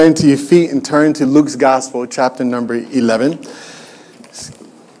Turn to your feet and turn to Luke's Gospel, chapter number 11.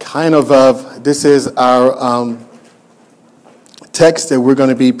 This is our text that we're going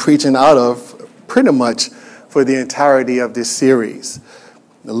to be preaching out of pretty much for the entirety of this series.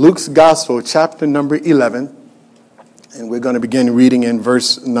 Luke's Gospel, chapter number 11, and we're going to begin reading in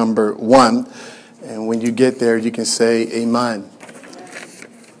verse number 1. And when you get there, you can say amen.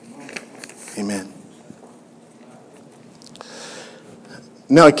 Amen.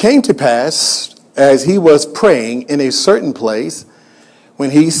 Now it came to pass, as he was praying in a certain place,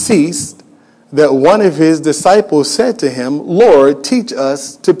 when he ceased, that one of his disciples said to him, Lord, teach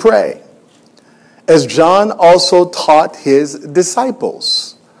us to pray, as John also taught his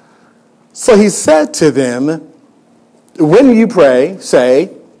disciples. So he said to them, when you pray,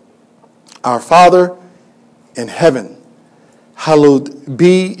 say, Our Father in heaven, hallowed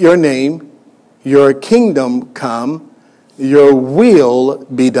be your name, your kingdom come, your will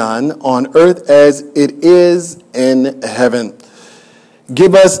be done on earth as it is in heaven.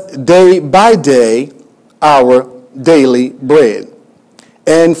 Give us day by day our daily bread.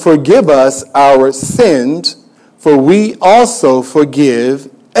 And forgive us our sins, for we also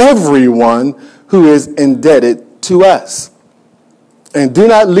forgive everyone who is indebted to us. And do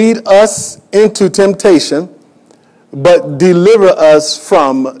not lead us into temptation, but deliver us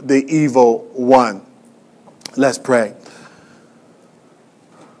from the evil one. Let's pray.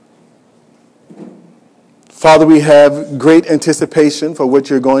 Father, we have great anticipation for what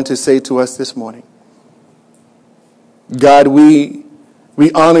you're going to say to us this morning. God, we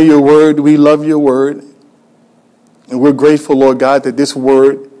honor your word. We love your word. And we're grateful, Lord God, that this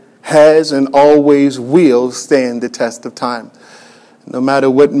word has and always will stand the test of time. No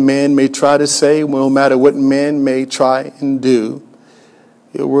matter what man may try to say, no matter what man may try and do,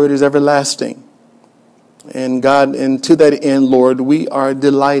 your word is everlasting. And God, and to that end, Lord, we are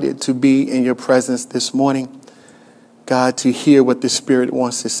delighted to be in your presence this morning. God, to hear what the Spirit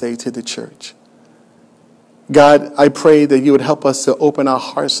wants to say to the church. God, I pray that you would help us to open our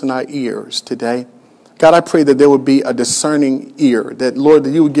hearts and our ears today. God, I pray that there would be a discerning ear, that, Lord, that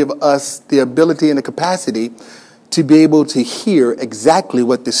you would give us the ability and the capacity to be able to hear exactly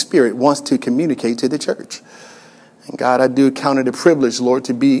what the Spirit wants to communicate to the church. And God, I do count it a privilege, Lord,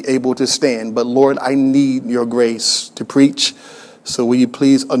 to be able to stand. But Lord, I need your grace to preach. So will you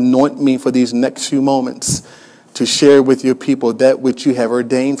please anoint me for these next few moments to share with your people that which you have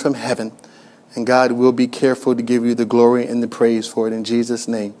ordained from heaven. And God, will be careful to give you the glory and the praise for it in Jesus'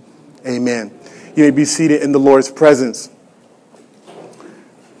 name. Amen. You may be seated in the Lord's presence.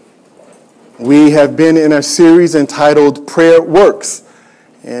 We have been in a series entitled Prayer Works.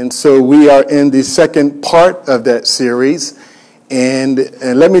 And so we are in the second part of that series. And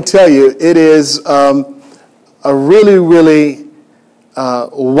let me tell you, it is a really, really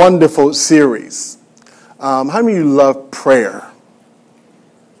wonderful series. How many of you love prayer?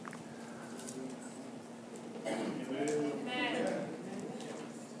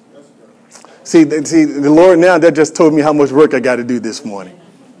 See, the Lord now, that just told me how much work I got to do this morning.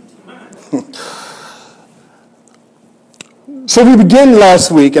 So we began last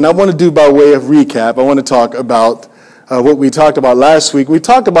week, and I want to do by way of recap, I want to talk about what we talked about last week. We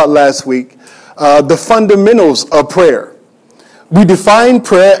talked about last week the fundamentals of prayer. We defined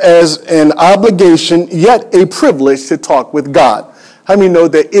prayer as an obligation, yet a privilege to talk with God. How many know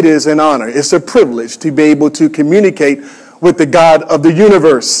that it is an honor? It's a privilege to be able to communicate with the God of the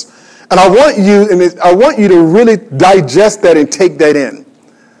universe. And I want you to really digest that and take that in.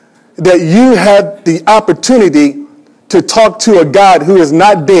 That you have the opportunity to talk to a God who is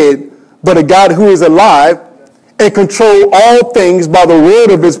not dead, but a God who is alive and control all things by the word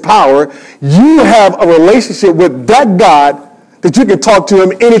of his power. You have a relationship with that God that you can talk to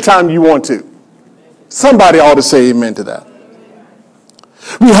him anytime you want to. Somebody ought to say amen to that.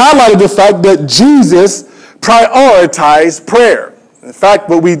 We highlighted the fact that Jesus prioritized prayer. In fact,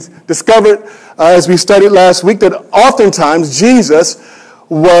 what we discovered as we studied last week, that oftentimes Jesus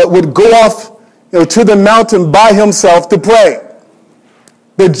would go off to the mountain by himself to pray.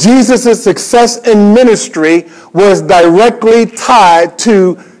 That Jesus' success in ministry was directly tied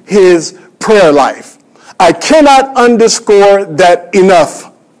to his prayer life. I cannot underscore that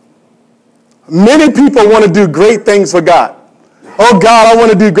enough. Many people want to do great things for God. Oh God, I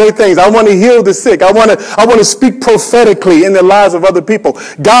want to do great things. I want to heal the sick. I want to speak prophetically in the lives of other people.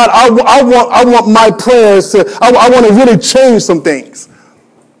 God, I want my prayers to, I want to really change some things.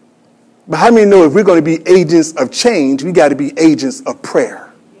 But how many know if we're going to be agents of change, we got to be agents of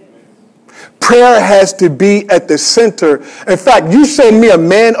prayer? Prayer has to be at the center. In fact, you show me a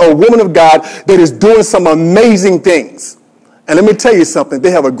man or woman of God that is doing some amazing things. And let me tell you something,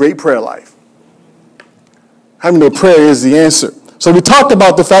 they have a great prayer life. How many know prayer is the answer? So we talked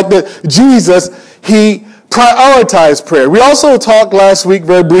about the fact that Jesus, he prioritized prayer. We also talked last week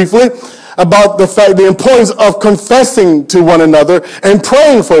very briefly about the importance of confessing to one another and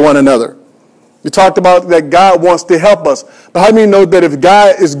praying for one another. We talked about that God wants to help us. But how many know that if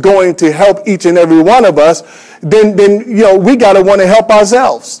God is going to help each and every one of us, then we got to want to help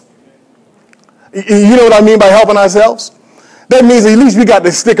ourselves. You know what I mean by helping ourselves? That means at least we got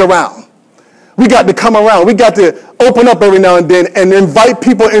to stick around. We got to come around. We got to open up every now and then and invite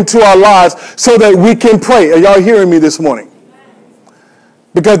people into our lives so that we can pray. Are y'all hearing me this morning?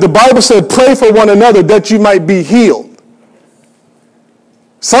 Because the Bible said, pray for one another that you might be healed.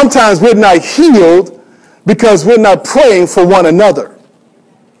 Sometimes we're not healed because we're not praying for one another.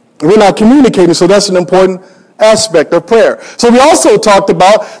 We're not communicating, so that's an important aspect of prayer. So we also talked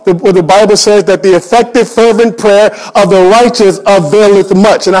about what the Bible says, that the effective, fervent prayer of the righteous availeth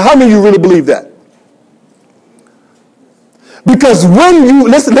much. And how many of you really believe that? Because when you,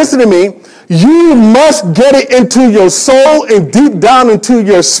 listen to me, you must get it into your soul and deep down into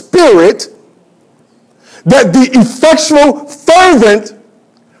your spirit that the effectual, fervent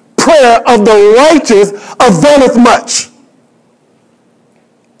prayer of the righteous availeth much.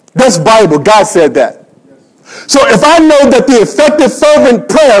 That's Bible. God said that. So if I know that the effective, fervent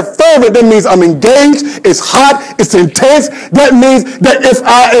prayer, fervent, that means I'm engaged, it's hot, it's intense. That means that if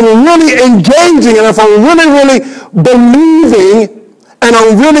I am really engaging and if I'm really, really believing and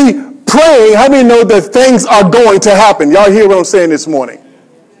I'm really praying, how many know that things are going to happen? Y'all hear what I'm saying this morning?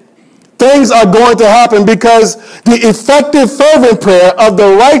 Things are going to happen because the effective, fervent prayer of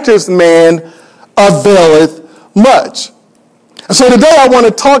the righteous man availeth much. And so today I want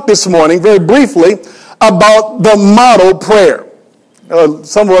to talk this morning very briefly about the model prayer.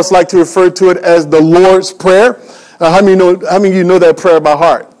 Some of us like to refer to it as the Lord's Prayer. How many of you know that prayer by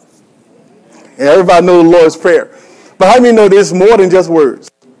heart? Yeah, everybody knows the Lord's Prayer. But how many know there's more than just words?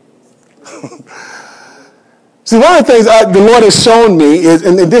 See, one of the things the Lord has shown me is,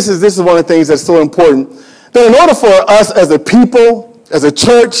 and this is one of the things that's so important, that in order for us as a people, as a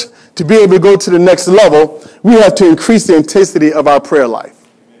church, to be able to go to the next level, we have to increase the intensity of our prayer life.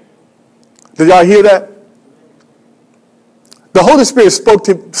 Did y'all hear that? The Holy Spirit spoke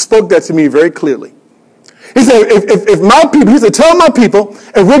that to me very clearly. He said, if my people, he said, tell my people,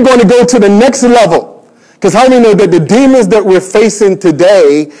 if we're going to go to the next level, because how many know that the demons that we're facing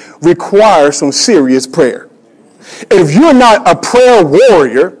today require some serious prayer? If you're not a prayer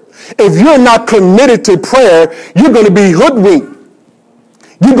warrior, if you're not committed to prayer, you're going to be hoodwinked.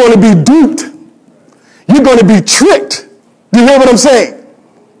 You're going to be duped. You're going to be tricked. You hear what I'm saying?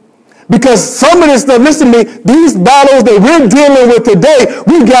 Because some of this stuff, listen to me, these battles that we're dealing with today,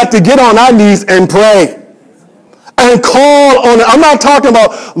 we got to get on our knees and pray. And call on it. I'm not talking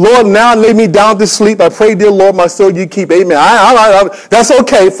about, Lord, now lay me down to sleep. I pray, dear Lord, my soul you keep. Amen. That's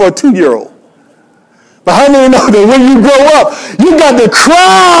okay for a 2-year-old. But how many know that when you grow up, you got to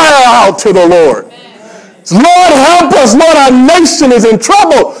cry out to the Lord. Lord, help us. Lord, our nation is in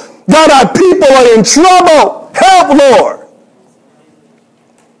trouble. God, our people are in trouble. Help, Lord.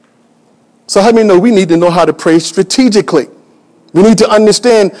 So how many know we need to know how to pray strategically? We need to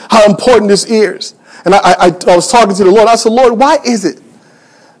understand how important this is. And I was talking to the Lord. I said, Lord, why is it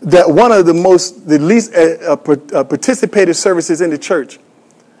that one of the least participated services in the church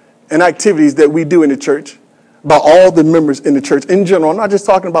and activities that we do in the church, by all the members in the church in general, I'm not just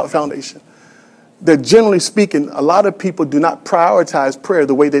talking about Foundation, that generally speaking, a lot of people do not prioritize prayer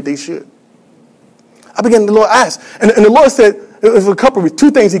the way that they should. I began, the Lord asked, and the Lord said, it was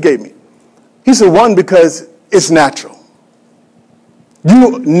two things he gave me. He said, one, because it's natural.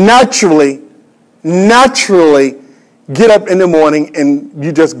 You naturally get up in the morning and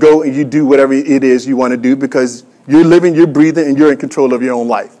you just go and you do whatever it is you want to do because you're living, you're breathing, and you're in control of your own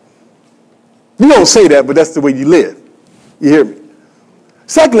life. You don't say that, but that's the way you live. You hear me?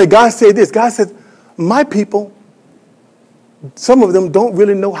 Secondly, God said this. God said, my people, some of them don't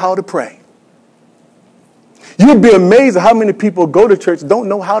really know how to pray. You'd be amazed at how many people go to church don't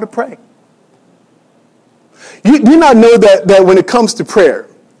know how to pray. You do not know that when it comes to prayer,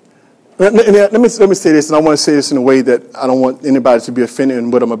 let me say this, and I want to say this in a way that I don't want anybody to be offended in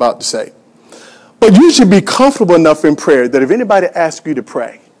what I'm about to say. But you should be comfortable enough in prayer that if anybody asks you to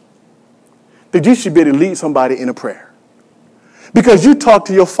pray, that you should be able to lead somebody in a prayer. Because you talk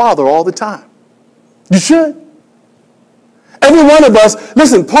to your Father all the time. You should. Every one of us,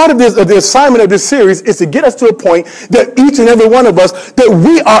 listen, part of the assignment of this series is to get us to a point that each and every one of us, that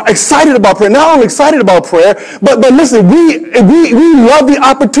we are excited about prayer. Not only excited about prayer, but listen, we love the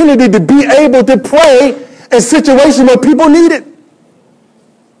opportunity to be able to pray in situations where people need it.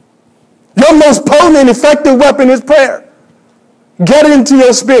 Your most potent and effective weapon is prayer. Get it into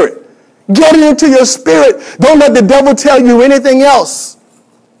your spirit. Get it into your spirit. Don't let the devil tell you anything else.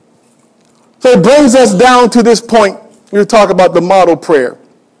 So it brings us down to this point. We'll talk about the model prayer.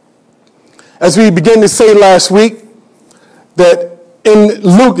 As we began to say last week, that in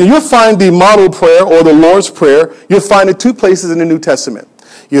Luke, you'll find the model prayer or the Lord's Prayer, you'll find it two places in the New Testament.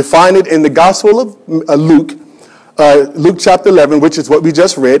 You'll find it in the Gospel of Luke, Luke chapter 11, which is what we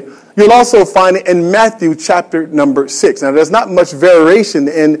just read. You'll also find it in Matthew chapter number 6. Now, there's not much variation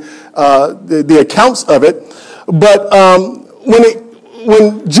in the accounts of it, but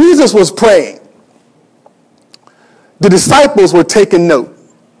when Jesus was praying, the disciples were taking note.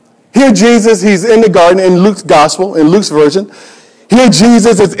 Here Jesus, he's in the garden in Luke's gospel, in Luke's version. Here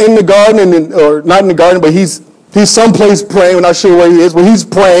Jesus is in the garden, or not in the garden, but he's someplace praying. We're not sure where he is, but he's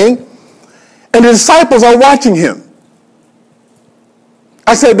praying. And the disciples are watching him.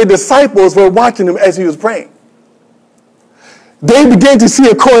 I said the disciples were watching him as he was praying. They began to see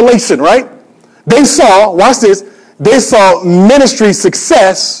a correlation, right? They saw, watch this, they saw ministry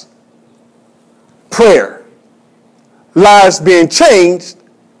success, prayer. Lives being changed,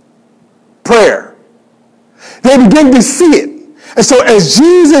 prayer. They begin to see it. And so as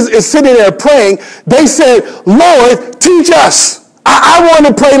Jesus is sitting there praying, they said, Lord, teach us. I want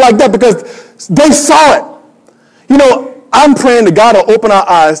to pray like that because they saw it. You know, I'm praying that God will open our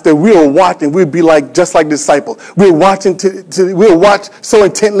eyes that we'll watch and we'll be like, just like disciples. We're watching, we'll watch so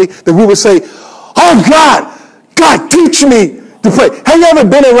intently that we will say, oh God, teach me to pray. Have you ever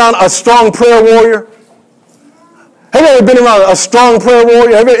been around a strong prayer warrior? Have you ever been around a strong prayer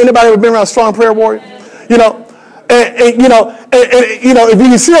warrior? Anybody ever been around a strong prayer warrior? You know, if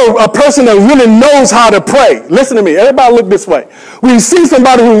you see a person that really knows how to pray, listen to me. Everybody look this way. When you see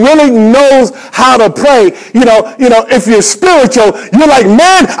somebody who really knows how to pray, you know, if you're spiritual, you're like,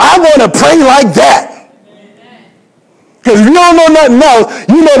 man, I want to pray like that. Because if you don't know nothing else,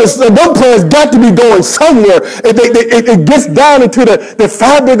 you know those prayers got to be going somewhere. It gets down into the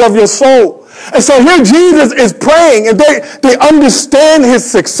fabric of your soul. And so here Jesus is praying, and they understand his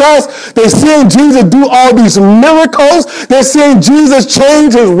success. They're seeing Jesus do all these miracles. They're seeing Jesus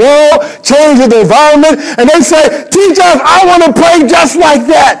change his world, change his environment. And they say, teach us, I want to pray just like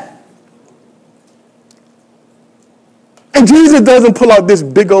that. And Jesus doesn't pull out this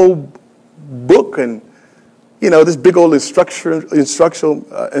big old book and, this big old instruction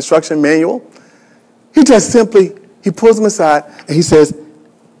manual. He just simply, he pulls them aside and he says,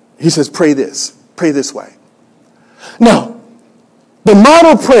 pray this way. Now, the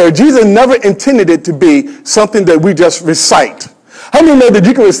model prayer, Jesus never intended it to be something that we just recite. How many know that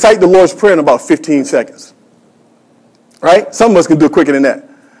you can recite the Lord's Prayer in about 15 seconds? Right? Some of us can do it quicker than that.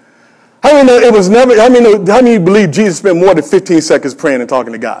 How many know it was never, how many believe Jesus spent more than 15 seconds praying and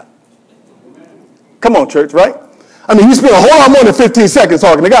talking to God? Come on, church, right? He spent a whole lot more than 15 seconds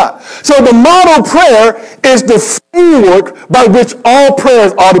talking to God. So the model prayer is the framework by which all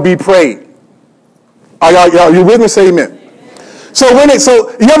prayers ought to be prayed. Are you with me? Say amen. So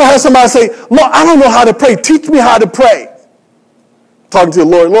you ever heard somebody say, Lord, I don't know how to pray. Teach me how to pray. Talking to the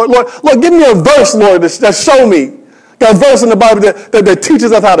Lord. Lord, give me a verse, Lord, that show me. Got a verse in the Bible that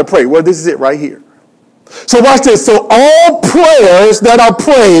teaches us how to pray. Well, this is it right here. So watch this. So all prayers that are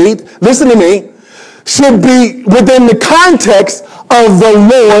prayed, listen to me, should be within the context of the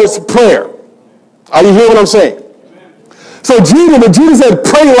Lord's Prayer. Are you hearing what I'm saying? So when Jesus said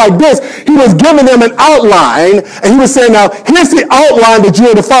pray like this, he was giving them an outline, and he was saying, now, here's the outline that you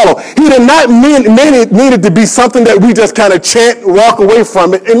are to follow. He did not mean it to be something that we just kind of chant, walk away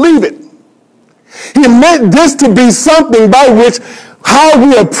from it, and leave it. He meant this to be something by which how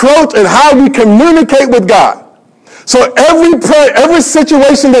we approach and how we communicate with God. So every prayer, every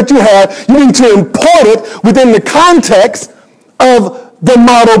situation that you have, you need to import it within the context of the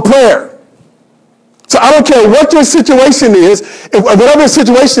model prayer. So I don't care what your situation is, whatever your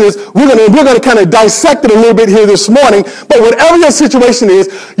situation is, we're gonna kind of dissect it a little bit here this morning. But whatever your situation is,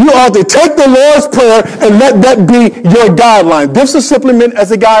 you ought to take the Lord's Prayer and let that be your guideline. This is simply meant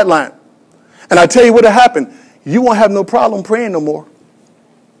as a guideline. And I tell you what'll happen. You won't have no problem praying no more.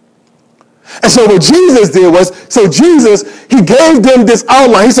 And so what Jesus did was, he gave them this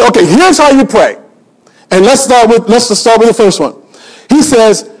outline. He said, okay, here's how you pray. And let's start with the first one. He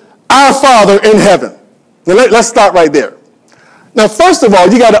says, our Father in heaven. Now let's start right there. Now, first of all,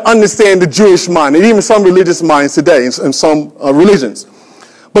 you got to understand the Jewish mind, and even some religious minds today, in some religions.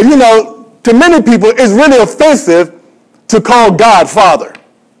 But to many people, it's really offensive to call God Father.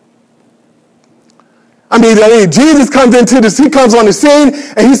 Jesus comes into this, he comes on the scene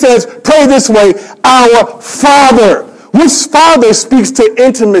and he says, pray this way, our Father. Which Father speaks to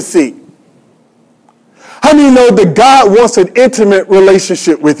intimacy? How many know that God wants an intimate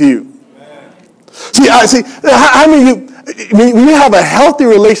relationship with you? How many of you, when you have a healthy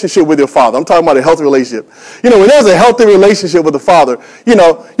relationship with your father, I'm talking about a healthy relationship. When there's a healthy relationship with the father, you're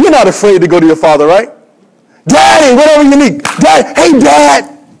not afraid to go to your father, right? Daddy, whatever you need. Dad, hey,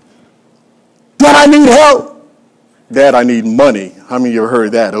 Dad. Dad, I need help. Dad, I need money. How many of you have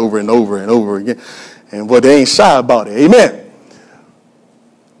heard that over and over and over again? And boy, they ain't shy about it. Amen.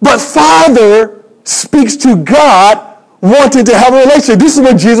 But Father speaks to God wanting to have a relationship. This is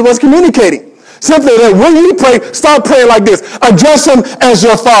what Jesus was communicating. Simply that when you pray, start praying like this. Address him as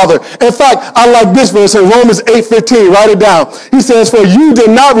your Father. In fact, I like this verse in Romans 8:15. Write it down. He says, for you did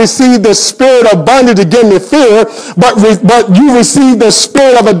not receive the spirit of bondage again to fear, but you received the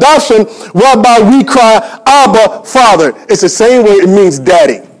spirit of adoption, whereby we cry, Abba, Father. It's the same way it means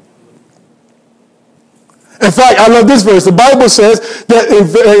daddy. In fact, I love this verse. The Bible says that in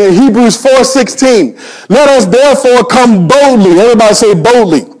Hebrews 4:16, let us therefore come boldly. Everybody say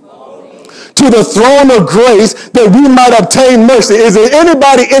boldly. To the throne of grace that we might obtain mercy. Is there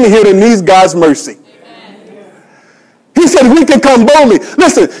anybody in here that needs God's mercy? Amen. He said we can come boldly.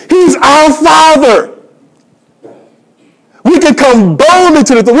 Listen, he's our Father. We can come boldly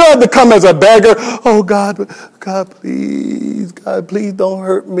to the throne. We don't have to come as a beggar. Oh, God, please don't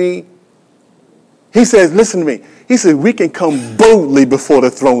hurt me. He says, listen to me. He said we can come boldly before the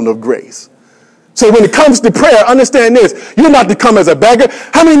throne of grace. So when it comes to prayer, understand this. You're not to come as a beggar.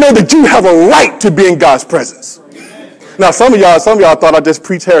 How many know that you have a right to be in God's presence? Now, some of y'all thought I just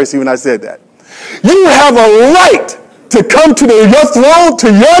preached heresy when I said that. You have a right to come to your throne,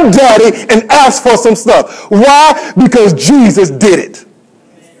 to your daddy, and ask for some stuff. Why? Because Jesus did it.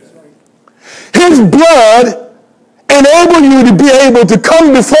 His blood enabled you to be able to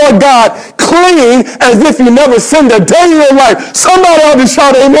come before God clean as if you never sinned a day in your life. Somebody ought to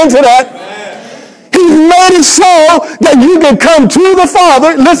shout amen to that. He's made it so that you can come to the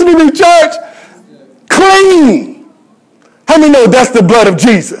Father, listen to me, church, clean. How many know that's the blood of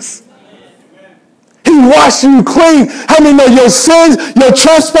Jesus? He washed you clean. How many know your sins, your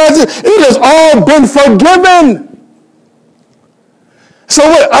trespasses, it has all been forgiven? So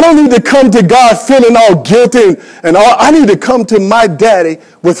what? I don't need to come to God feeling all guilty and all. I need to come to my daddy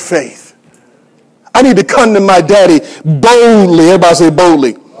with faith. I need to come to my daddy boldly. Everybody say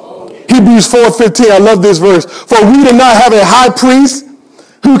boldly. Hebrews 4:15, I love this verse. For we do not have a high priest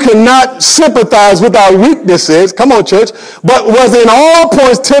who cannot sympathize with our weaknesses. Come on, church. But was in all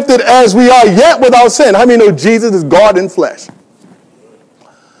points tempted as we are, yet without sin. How many know Jesus is God in flesh?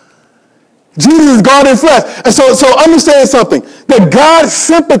 Jesus is God in flesh. And so understand something. That God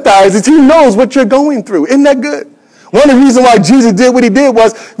sympathizes. He knows what you're going through. Isn't that good? One of the reasons why Jesus did what he did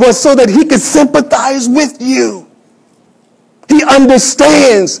was so that he could sympathize with you. He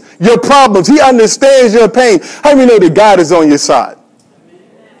understands your problems. He understands your pain. How many know that God is on your side?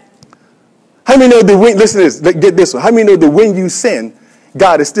 How many know that when, listen to this, get this one. How many know that when you sin,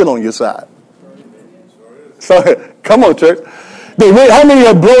 God is still on your side? So, come on, church. How many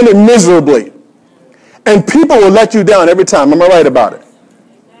have blown it miserably? And people will let you down every time. Am I right about it?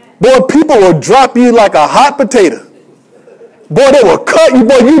 Boy, people will drop you like a hot potato. Boy, they will cut you.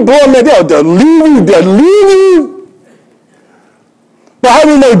 Boy, you blow them, they'll leave you. But how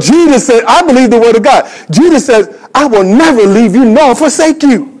do you know Jesus said, I believe the word of God. Jesus says, I will never leave you nor forsake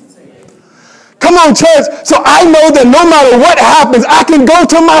you. Come on, church. So I know that no matter what happens, I can go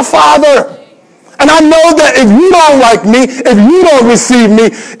to my Father. And I know that if you don't like me, if you don't receive me,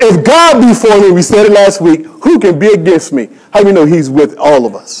 if God be for me, we said it last week, who can be against me? How do you know he's with all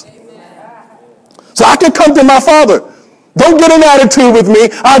of us? So I can come to my Father. Don't get an attitude with me.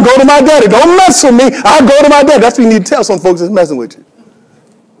 I go to my daddy. Don't mess with me. I go to my daddy. That's what you need to tell some folks that's messing with you.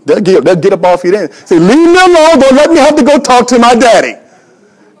 They'll get up off you then. Say, leave me alone. Don't let me have to go talk to my daddy.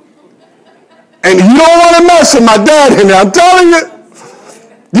 And you don't want to mess with my daddy. Now, I'm telling you,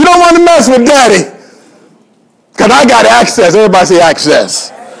 you don't want to mess with daddy. Because I got access. Everybody say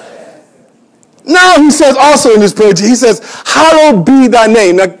access. Now, he says also in this prayer, he says, hallowed be thy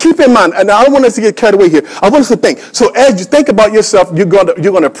name. Now, keep in mind, and I don't want us to get carried away here. I want us to think. So as you think about yourself, you're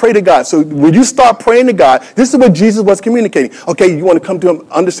going to pray to God. So when you start praying to God, this is what Jesus was communicating. Okay, you want to come to him,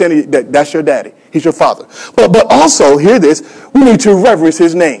 understanding that that's your daddy. He's your father. But also, hear this, we need to reverence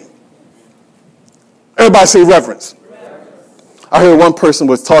his name. Everybody say reverence. I heard one person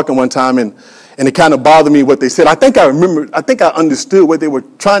was talking one time, and it kind of bothered me what they said. I think I understood what they were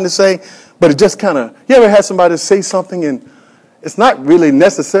trying to say. But it just kind of, you ever had somebody say something and it's not really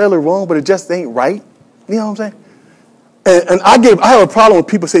necessarily wrong, but it just ain't right? You know what I'm saying? And I have a problem when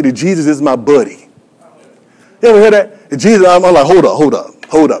people say that Jesus is my buddy. You ever hear that? And Jesus, I'm like, hold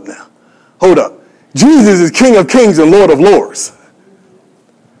up now. Hold up. Jesus is King of Kings and Lord of Lords.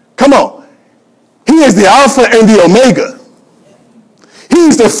 Come on. He is the Alpha and the Omega. He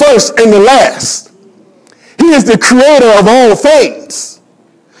is the first and the last. He is the creator of all things.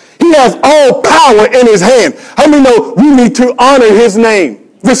 He has all power in his hand. How many know we need to honor his name?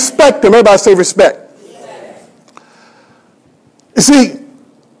 Respect him. Everybody say respect. You see,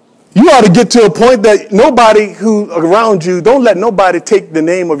 you ought to get to a point that nobody who around you, don't let nobody take the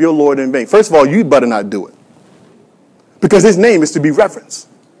name of your Lord in vain. First of all, you better not do it. Because his name is to be reverenced.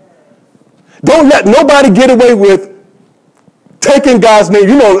 Don't let nobody get away with taking God's name.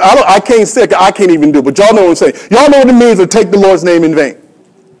 You know, I can't say it, I can't even do it, but y'all know what I'm saying. Y'all know what it means to take the Lord's name in vain.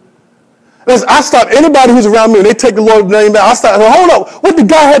 Listen, I stop anybody who's around me and they take the Lord's name in vain. I stop, hold up, what did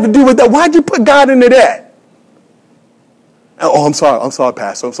God have to do with that? Why'd you put God into that? Oh, I'm sorry,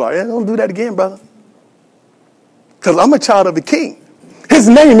 Pastor. I'm sorry. Yeah, don't do that again, brother. Because I'm a child of the King. His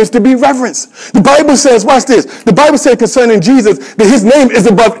name is to be reverenced. The Bible says, watch this. The Bible says concerning Jesus that his name is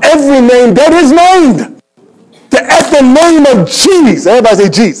above every name that is named. That at the name of Jesus, everybody say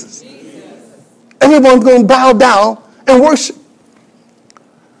Jesus. Everyone's going to bow down and worship.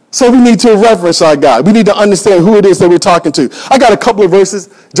 So we need to reverence our God. We need to understand who it is that we're talking to. I got a couple of verses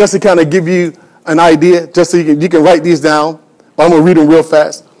just to kind of give you an idea, just so you can write these down. I'm going to read them real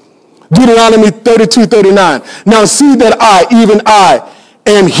fast. Deuteronomy 32:39. Now see that I, even I,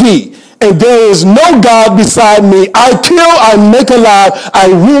 am he, and there is no God beside me. I kill, I make alive, I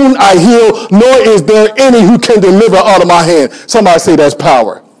wound, I heal, nor is there any who can deliver out of my hand. Somebody say that's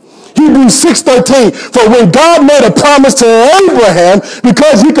power. Hebrews 6:13. For when God made a promise to Abraham,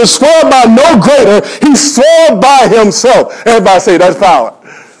 because he could swear by no greater, he swore by himself. Everybody say that's power.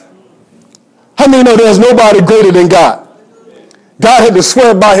 How many know there's nobody greater than God? God had to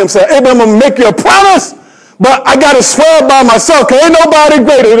swear by himself. Abraham, I'm going to make you a promise, but I got to swear by myself because ain't nobody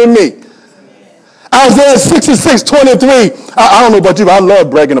greater than me. Isaiah 66:23. I don't know about you, but I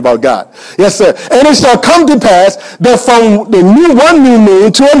love bragging about God. Yes, sir. And it shall come to pass that from the one new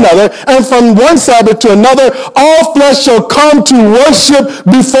moon to another, and from one Sabbath to another, all flesh shall come to worship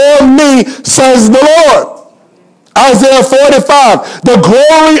before me, says the Lord. Isaiah 45, the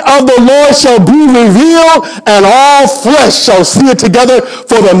glory of the Lord shall be revealed, and all flesh shall see it together,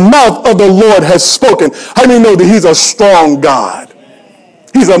 for the mouth of the Lord has spoken. How do you know that he's a strong God?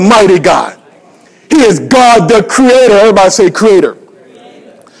 He's a mighty God. He is God the creator. Everybody say creator.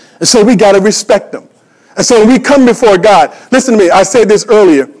 And so we got to respect him. And so when we come before God, listen to me, I said this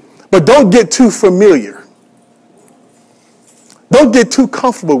earlier, but don't get too familiar. Don't get too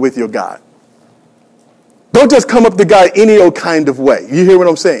comfortable with your God. Don't just come up to God any old kind of way. You hear what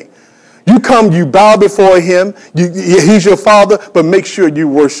I'm saying? You come, you bow before him. He's your father, but make sure you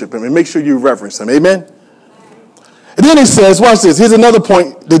worship him and make sure you reverence him. Amen? And then he says, watch this. Here's another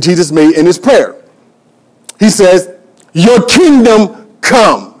point that Jesus made in his prayer. He says, your kingdom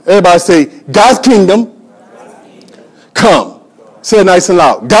come. Everybody say, God's kingdom come. Say it nice and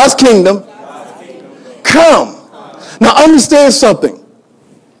loud. God's kingdom come. Now understand something.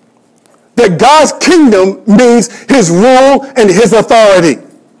 That God's kingdom means his rule and his authority.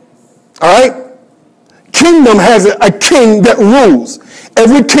 All right? Kingdom has a king that rules.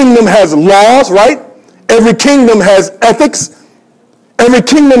 Every kingdom has laws, right? Every kingdom has ethics. Every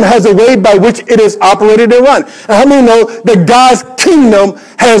kingdom has a way by which it is operated and run. And how many know that God's kingdom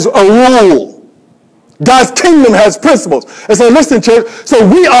has a rule? God's kingdom has principles. And so listen, church, so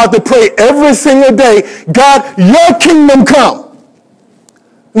we ought to pray every single day, God, your kingdom come.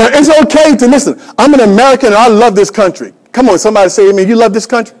 Now, it's okay to listen. I'm an American and I love this country. Come on, somebody say to me, you love this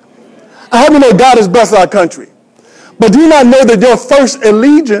country? I happen to know God has blessed our country. But do you not know that your first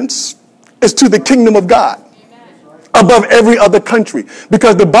allegiance is to the kingdom of God above every other country?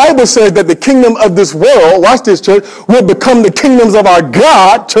 Because the Bible says that the kingdom of this world, watch this, church, will become the kingdoms of our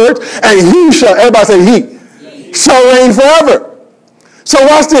God, church, and he shall, everybody say he, shall reign forever. So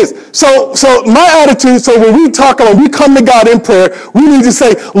watch this. So my attitude, so when we come to God in prayer, we need to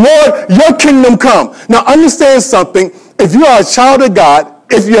say, Lord, your kingdom come. Now understand something. If you are a child of God,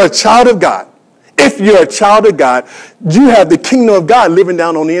 you have the kingdom of God living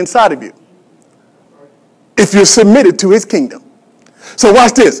down on the inside of you. If you're submitted to his kingdom. So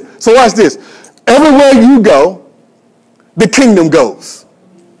watch this. Everywhere you go, the kingdom goes.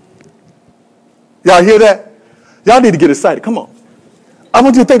 Y'all hear that? Y'all need to get excited. Come on. I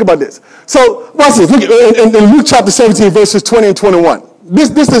want you to think about this. So watch this. Look in Luke chapter 17, verses 20 and 21. This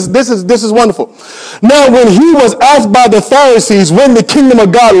is wonderful. Now, when he was asked by the Pharisees when the kingdom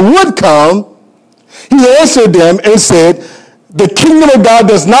of God would come, He answered them and said, the kingdom of God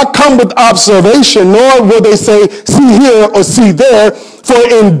does not come with observation, nor will they say, see here or see there. For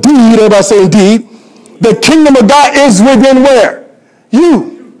indeed, everybody say indeed, the kingdom of God is within where?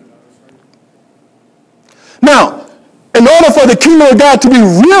 You. Now, in order for the kingdom of God to be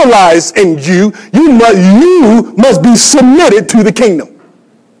realized in you, you must be submitted to the kingdom.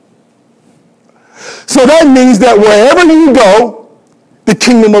 So that means that wherever you go, the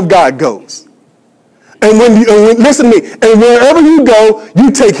kingdom of God goes. And listen to me, and wherever you go, you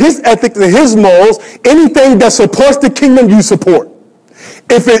take his ethics and his morals, anything that supports the kingdom, you support.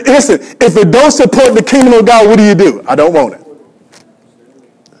 If it don't support the kingdom of God, what do? I don't want it.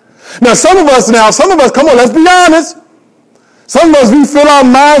 Now, some of us, come on, let's be honest. Some of us, we fill our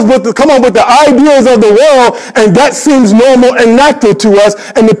minds with the ideas of the world, and that seems normal and natural to us,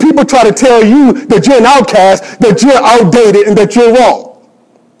 and the people try to tell you that you're an outcast, that you're outdated, and that you're wrong.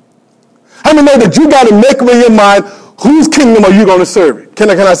 How many know that you got to make up in your mind, whose kingdom are you going to serve? Can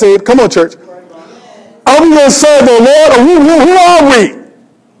I say it? Come on, church. Are we going to serve the Lord, or who are we?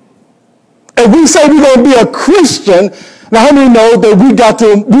 If we say we're going to be a Christian, now how many know that we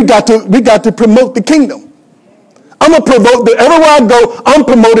got to promote the kingdom? I'm going to promote, everywhere I go, I'm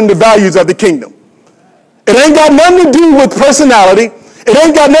promoting the values of the kingdom. It ain't got nothing to do with personality. It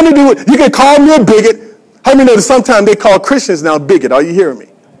ain't got nothing to do with, you can call me a bigot. How many know that sometimes they call Christians now bigot? Are you hearing me?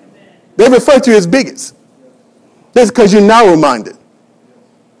 They refer to you as bigots. That's because you're narrow-minded.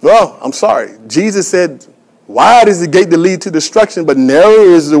 Well, I'm sorry. Jesus said, wide is the gate that leads to destruction, but narrow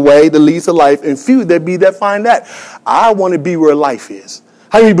is the way that leads to life, and few there be that find that. I want to be where life is.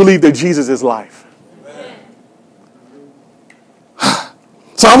 How do you believe that Jesus is life? Amen.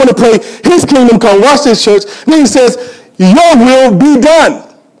 So I want to pray, his kingdom come. Watch this, church. Then he says, your will be done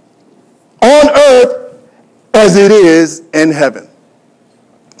on earth as it is in heaven.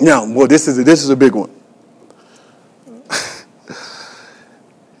 Now, well, this is a big one.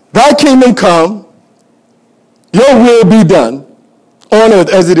 Thy kingdom come, your will be done on earth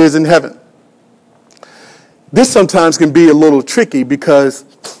as it is in heaven. This sometimes can be a little tricky because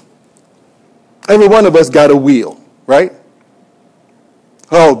every one of us got a will, right?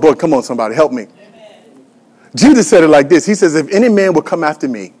 Oh, boy, come on, somebody, help me. Amen. Jesus said it like this. He says, if any man will come after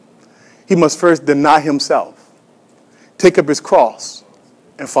me, he must first deny himself, take up his cross,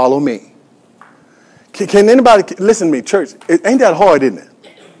 and follow me. Can anybody, listen to me, church, ain't that hard, isn't it?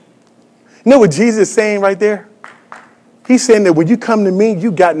 You know what Jesus is saying right there? He's saying that when you come to me,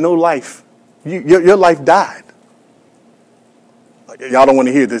 you got no life. Your life died. Y'all don't want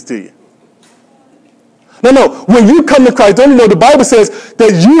to hear this, do you? No. When you come to Christ, don't you know the Bible says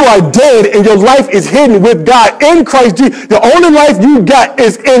that you are dead and your life is hidden with God in Christ Jesus. The only life you got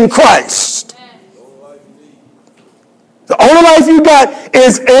is in Christ. The only life you got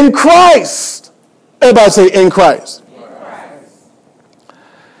is in Christ. Everybody say in Christ.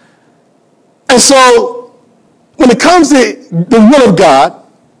 And so, when it comes to the will of God,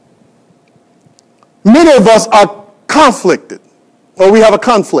 many of us are conflicted, or we have a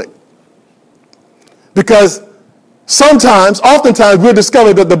conflict. Because oftentimes we'll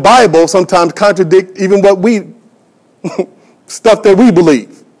discover that the Bible sometimes contradicts even what stuff that we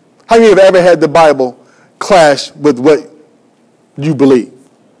believe. How many have ever had the Bible clash with what you believe?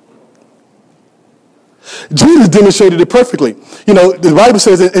 Jesus demonstrated it perfectly. You know, the Bible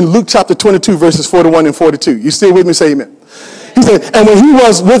says in Luke chapter 22, verses 41 and 42. You still with me? Say amen. He said, and when he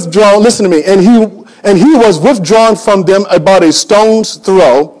was withdrawn, listen to me, and he was withdrawn from them about a stone's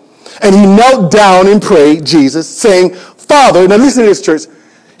throw, and he knelt down and prayed, Jesus, saying, Father, now listen to this, church.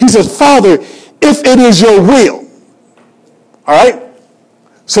 He says, Father, if it is your will. All right?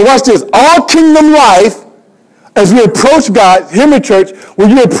 So watch this. All kingdom life, as we approach God, hear me, church, when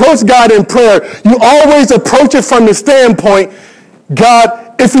you approach God in prayer, you always approach it from the standpoint,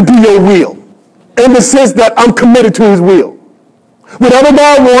 God, if it be your will. In the sense that I'm committed to his will. Whatever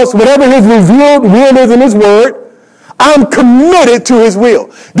God wants, whatever his revealed will is in his word, I'm committed to his will.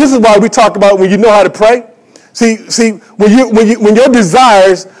 This is why we talk about when you know how to pray. See, when your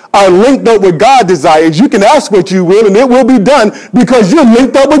desires are linked up with God's desires, you can ask what you will and it will be done because you're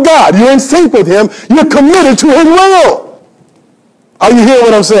linked up with God. You're in sync with him. You're committed to his will. Are you hearing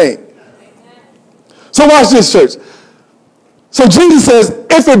what I'm saying? So watch this, church. So Jesus says,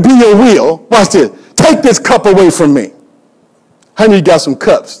 if it be your will, watch this, take this cup away from me. How many of you got some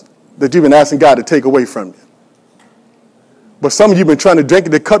cups that you've been asking God to take away from you? But some of you have been trying to drink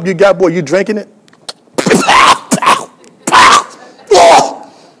it. The cup you got, boy, you drinking it?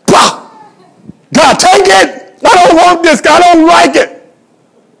 God, take it. I don't want this. I don't like it.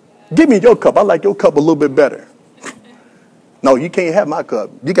 Give me your cup. I like your cup a little bit better. No, you can't have my cup.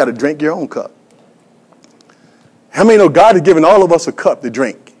 You got to drink your own cup. How many know God has given all of us a cup to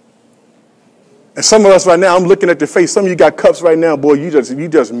drink? And some of us right now, I'm looking at your face. Some of you got cups right now, boy, you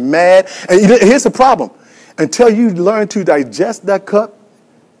just mad. And here's the problem. Until you learn to digest that cup,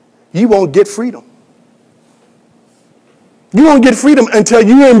 you won't get freedom. You won't get freedom until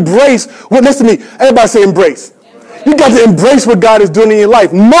you embrace what, listen to me, everybody say embrace. You got to embrace what God is doing in your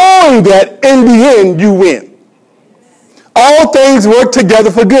life, knowing that in the end you win. All things work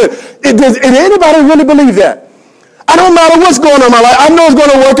together for good. Does anybody really believe that? I don't matter what's going on in my life. I know it's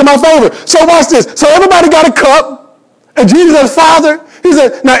going to work in my favor. So watch this. So everybody got a cup, and Jesus says, Father, he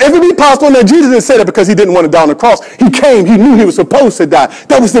said, now if it be possible, now Jesus didn't say that because he didn't want to die on the cross. He came. He knew he was supposed to die.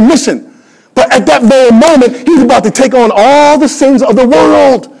 That was the mission. But at that very moment, he's about to take on all the sins of the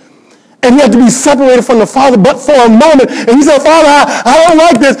world. And he had to be separated from the Father, but for a moment. And he said, Father, I don't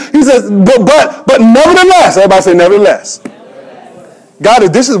like this. He says, but nevertheless. Everybody say, nevertheless. God,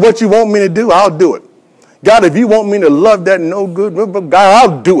 if this is what you want me to do, I'll do it. God, if you want me to love that no good, God,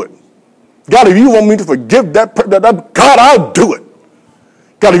 I'll do it. God, if you want me to forgive that, God, I'll do it.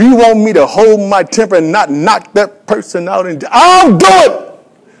 God, if you want me to hold my temper and not knock that person out, I'll do it.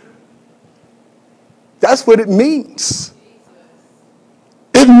 That's what it means.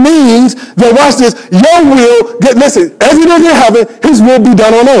 It means that, watch this, your will, listen, as it is in heaven, his will be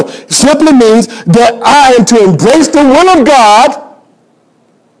done on earth. It simply means that I am to embrace the will of God.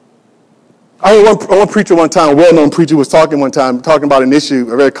 I heard one preacher one time, a well-known preacher was talking one time, talking about an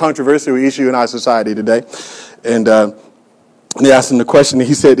issue, a very controversial issue in our society today. And they asked him the question, and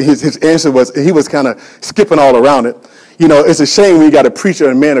he said his answer was, he was kind of skipping all around it. You know, it's a shame when you got a preacher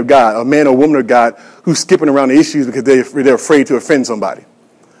and a man of God, a man or woman of God, who's skipping around the issues because they're afraid to offend somebody.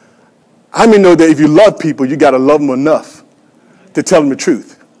 I mean, know that if you love people, you got to love them enough to tell them the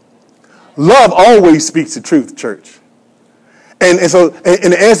truth. Love always speaks the truth, church. And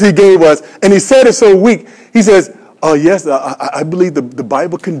the answer he gave was, and he said it so weak, he says, yes, I believe the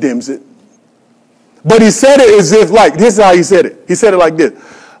Bible condemns it. But he said it as if like, this is how he said it. He said it like this.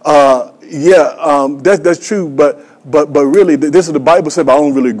 That's true, but really, this is the Bible said, but I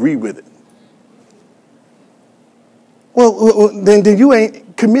don't really agree with it. Well, then you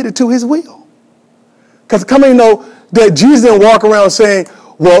ain't committed to his will. Because come on, know that Jesus didn't walk around saying,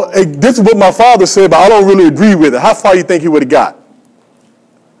 well, hey, this is what my Father said, but I don't really agree with it. How far you think he would have got?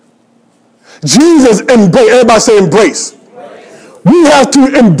 Jesus embraced. Everybody say embrace. We have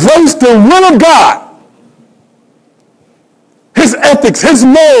to embrace the will of God. His ethics, his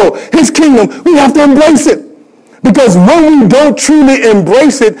moral, his kingdom. We have to embrace it. Because when we don't truly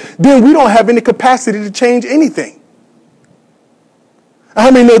embrace it, then we don't have any capacity to change anything. How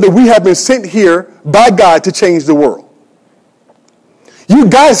many know that we have been sent here by God to change the world? You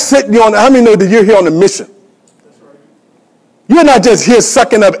guys sitting on, how many know that you're here on a mission? You're not just here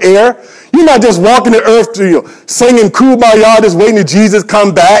sucking up air. You're not just walking the earth to singing Kumbaya, just waiting till Jesus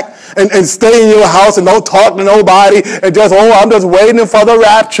come back and stay in your house and don't talk to nobody and just, I'm just waiting for the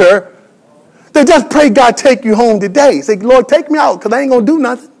rapture. They just pray God take you home today. Say, Lord, take me out because I ain't going to do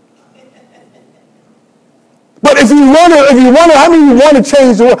nothing. But if you want to, how many of you want to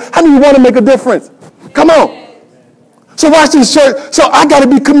change the world? How many of you want to make a difference? Come on. So watch this, church. So I got to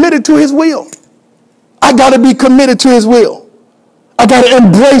be committed to his will. I got to be committed to his will. I got to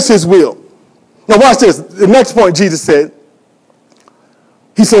embrace his will. Now watch this. The next point Jesus said,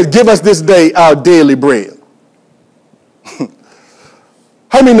 he said, give us this day our daily bread.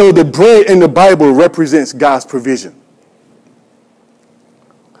 How many know that bread in the Bible represents God's provision?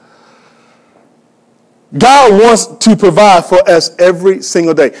 God wants to provide for us every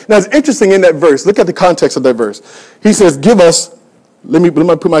single day. Now, it's interesting in that verse. Look at the context of that verse. He says, give us, let me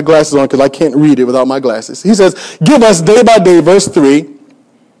put my glasses on because I can't read it without my glasses. He says, give us day by day, verse 3,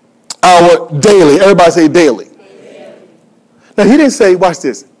 our daily. Everybody say daily. Amen. Now, he didn't say, watch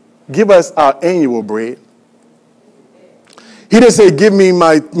this, give us our annual bread. He didn't say, give me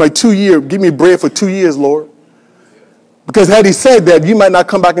my 2 year, give me bread for 2 years, Lord. Because had he said that, you might not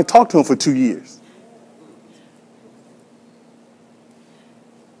come back and talk to him for 2 years.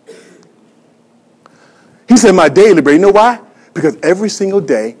 He said, my daily bread. You know why? Because every single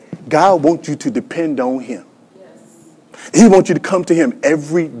day, God wants you to depend on him. Yes. He wants you to come to him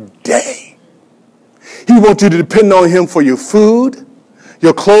every day. He wants you to depend on him for your food,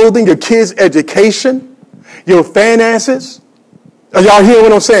 your clothing, your kids' education, your finances. Are y'all hearing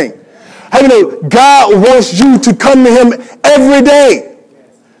what I'm saying? How many know God wants you to come to him every day?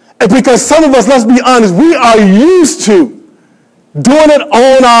 And because some of us, let's be honest, we are used to doing it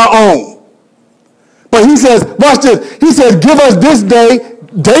on our own. But he says, watch this. He says, give us this day,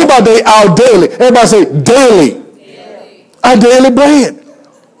 day by day, our daily. Everybody say daily. Our daily bread.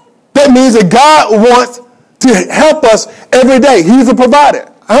 That means that God wants to help us every day. He's a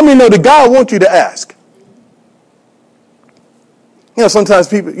provider. How many know that God wants you to ask? You know, sometimes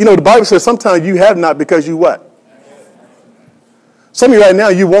people, you know, the Bible says sometimes you have not because you what? Some of you right now,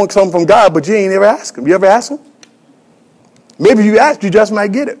 you want something from God, but you ain't ever asked him. You ever ask him? Maybe you ask, you just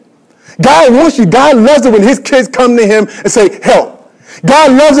might get it. God wants you. God loves it when his kids come to him and say, help.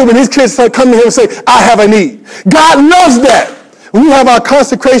 God loves it when his kids come to him and say, I have a need. God loves that. When we have our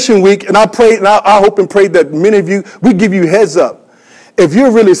consecration week, and I pray, and I hope and pray that many of you, we give you heads up. If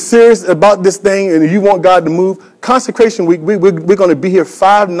you're really serious about this thing and you want God to move, consecration week, we're going to be here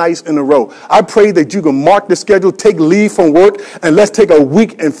 5 nights in a row. I pray that you can mark the schedule, take leave from work, and let's take a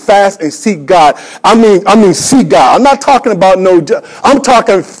week and fast and seek God. I mean, seek God. I'm not talking about I'm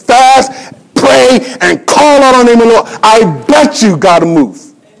talking fast, pray, and call out on the name of the Lord. I bet you God will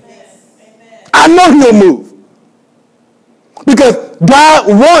move. Amen. I know he'll move. Because God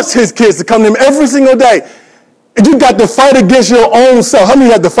wants his kids to come to him every single day. And you got to fight against your own self. How many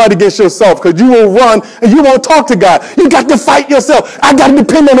have to fight against yourself? Because you will run and you won't talk to God. You got to fight yourself. I got to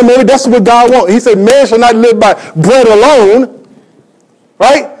depend on him, maybe. That's what God wants. He said, man shall not live by bread alone,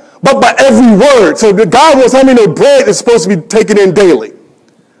 right? But by every word. So God wants, how many know bread is supposed to be taken in daily?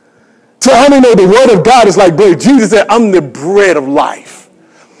 So how many know the word of God is like bread? Jesus said, I'm the bread of life.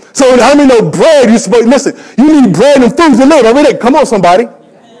 So how many know bread, you're supposed, listen, you need bread and food to live every day. Come on, somebody.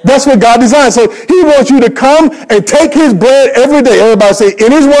 That's what God designed. So he wants you to come and take his bread every day. Everybody say,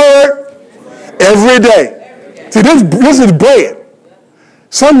 in his word, every day. See, this is bread.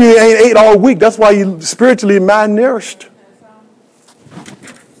 Some of you ain't ate all week. That's why you spiritually malnourished.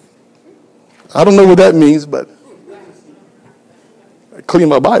 I don't know what that means, but I clean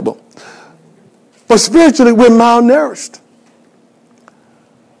my Bible. But spiritually, we're malnourished.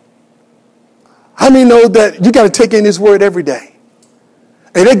 How many know that you got to take in his word every day?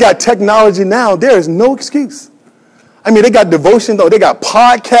 And they got technology now. There is no excuse. I mean, they got devotion, though. They got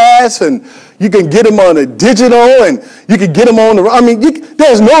podcasts, and you can get them on the digital, and you can get them on the... I mean,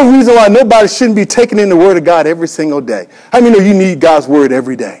 there's no reason why nobody shouldn't be taking in the word of God every single day. How many know you need God's word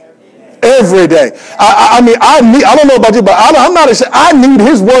every day? Every day. I don't know about you, but I'm not ashamed. I need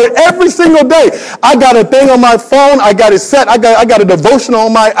his word every single day. I got a thing on my phone. I got it set. I got a devotional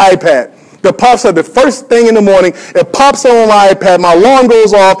on my iPad. That pops up the first thing in the morning. It pops up on my iPad. My alarm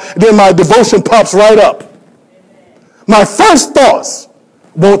goes off. Then my devotion pops right up. My first thoughts,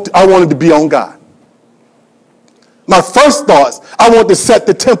 I wanted to be on God. My first thoughts, I want to set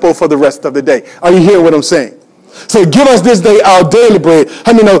the tempo for the rest of the day. Are you hearing what I'm saying? So give us this day our daily bread.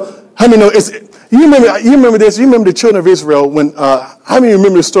 How many know it's, you remember this? You remember the children of Israel when, how many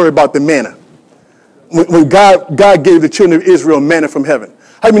remember the story about the manna? When God gave the children of Israel manna from heaven.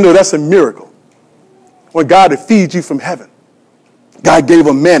 How do you know that's a miracle? When God feeds you from heaven. God gave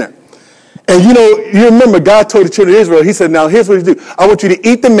them manna. And you remember God told the children of Israel, he said, now here's what you do. I want you to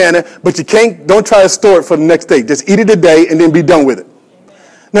eat the manna, but don't try to store it for the next day. Just eat it today and then be done with it.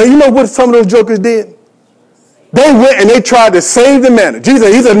 Now, you know what some of those jokers did? They went and they tried to save the manna.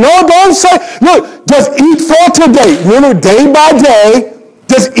 Jesus, he said, no, don't say, look, just eat for today. Remember, day by day,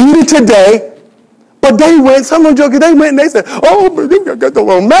 just eat it today. But some of them jokers, they went and they said, oh, but you got the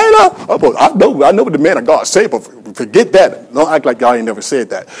little manna. Oh, I know what the manna God said, but forget that. Don't act like y'all ain't never said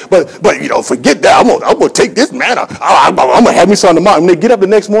that. But forget that. I'm gonna take this manna. I'm gonna have me some tomorrow. When they get up the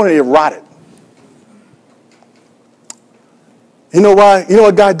next morning, it rotted. You know why? You know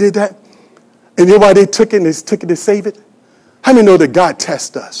why God did that? And you know why they took it to save it? How many know that God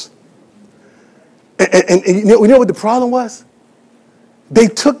tests us? And you know what the problem was? They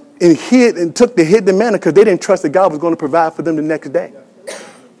took the manna because they didn't trust that God was going to provide for them the next day.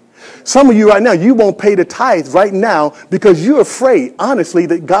 Some of you right now, you won't pay the tithes right now because you're afraid, honestly,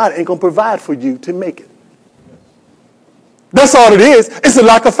 that God ain't going to provide for you to make it. That's all it is. It's a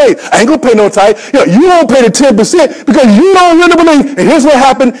lack of faith. I ain't going to pay no tithe. You won't pay the 10% because you don't really believe. And here's what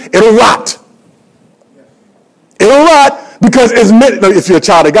happened. It'll rot. It'll rot because if you're a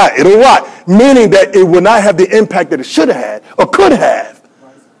child of God, it'll rot. Meaning that it will not have the impact that it should have had or could have.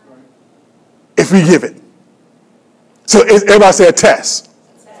 If we give it. So everybody say a test.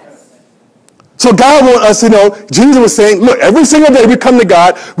 So God wants us to know, Jesus was saying, look, every single day we come to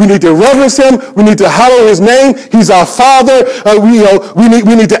God, we need to reverence him, we need to hallow his name, he's our Father,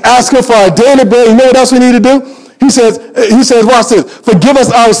 we need to ask him for our daily bread. You know what else we need to do? He says, watch this, forgive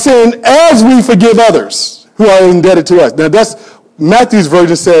us our sin as we forgive others who are indebted to us. Now that's, Matthew's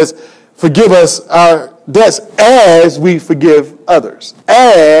version says, forgive us our debts as we forgive others.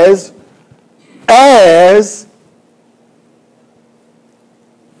 As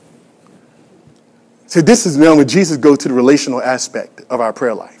so this is now when Jesus goes to the relational aspect of our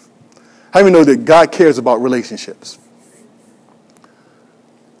prayer life. How many know that God cares about relationships?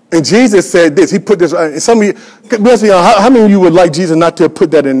 And Jesus said this. He put this, and some of you, how many of you would like Jesus not to have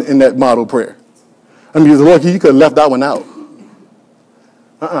put that in that model prayer? I mean, Lord, you could have left that one out.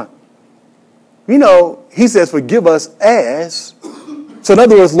 You know, he says, forgive us as. So in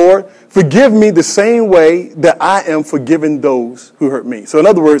other words, Lord, forgive me the same way that I am forgiving those who hurt me. So in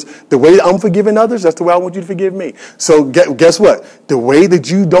other words, the way I'm forgiving others, that's the way I want you to forgive me. So guess what? The way that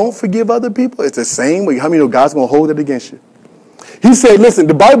you don't forgive other people, it's the same way. How many know God's going to hold it against you? He said, listen,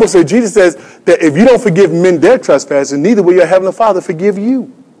 the Bible says, Jesus says that if you don't forgive men their trespasses, neither will your heavenly Father forgive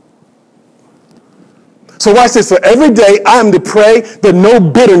you. So watch this. So every day I'm to pray that no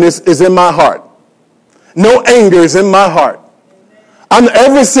bitterness is in my heart. No anger is in my heart. I'm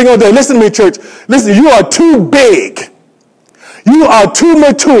every single day. Listen to me, church. Listen, you are too big. You are too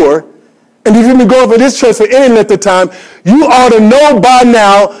mature. And if you've been going for this church for any length of time, you ought to know by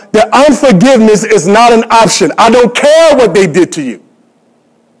now that unforgiveness is not an option. I don't care what they did to you.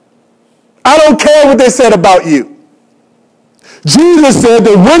 I don't care what they said about you. Jesus said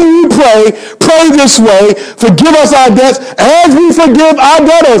that when you pray this way, forgive us our debts as we forgive our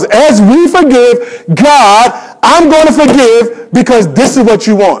debtors. As we forgive God, I'm going to forgive because this is what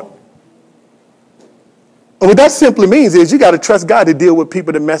you want. And what that simply means is you got to trust God to deal with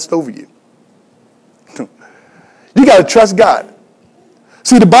people that messed over you. You got to trust God.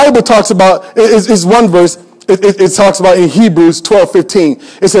 See, the Bible talks about, it's one verse, it talks about in Hebrews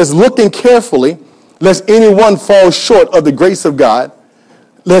 12:15. It says, looking carefully, lest anyone fall short of the grace of God,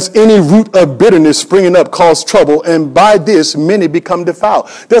 lest any root of bitterness springing up cause trouble, and by this many become defiled.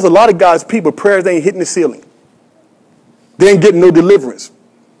 There's a lot of God's people, prayers ain't hitting the ceiling. They ain't getting no deliverance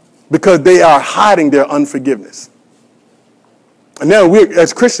because they are hiding their unforgiveness. And now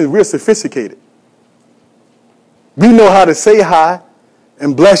as Christians, we're sophisticated. We know how to say hi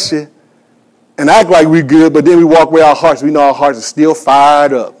and bless you and act like we're good, but then we walk away our hearts. We know our hearts are still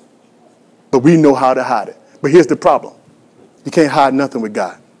fired up. But we know how to hide it. But here's the problem. You can't hide nothing with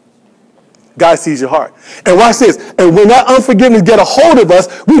God. God sees your heart. And watch this. And when that unforgiveness get a hold of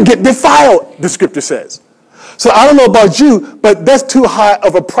us, we get defiled, the scripture says. So I don't know about you, but that's too high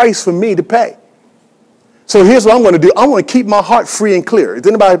of a price for me to pay. So here's what I'm going to do. I'm going to keep my heart free and clear.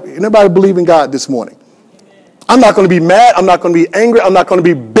 Does anybody believe in God this morning? I'm not going to be mad. I'm not going to be angry. I'm not going to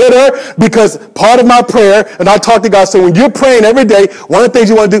be bitter because part of my prayer, and I talk to God, so when you're praying every day, one of the things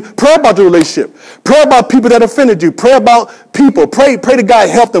you want to do, pray about the relationship. Pray about people that offended you. Pray about people. Pray to God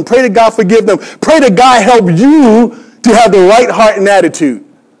help them. Pray to God forgive them. Pray to God help you to have the right heart and attitude.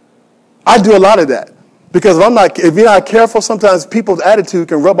 I do a lot of that because if you're not careful, sometimes people's attitude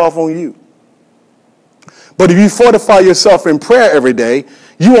can rub off on you. But if you fortify yourself in prayer every day,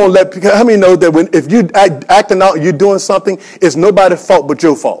 you won't let, because how many know that if you acting out, you're doing something, it's nobody's fault but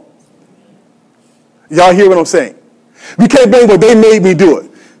your fault. Y'all hear what I'm saying? We can't blame what they made me do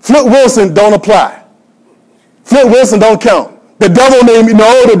it. Flip Wilson don't apply. Flip Wilson don't count. The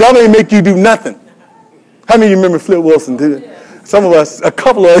devil ain't make you do nothing. How many of you remember Flip Wilson? Some of us, a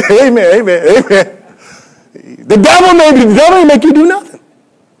couple of, amen. The devil ain't make you do nothing.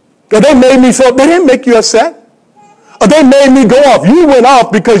 But they made me so, they didn't make you upset. Or they made me go off. You went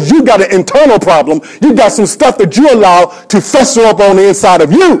off because you got an internal problem. You got some stuff that you allow to fester up on the inside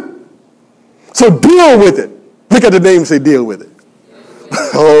of you. So deal with it. Look at the name and say, deal with it.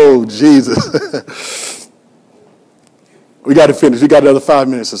 Oh, Jesus. We got to finish. We got another 5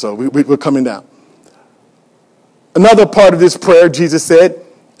 minutes or so. We're coming down. Another part of this prayer, Jesus said,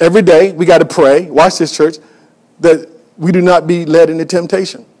 every day we got to pray, watch this, church, that we do not be led into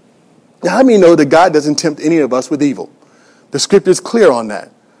temptation. Now, how many know that God doesn't tempt any of us with evil? The scripture is clear on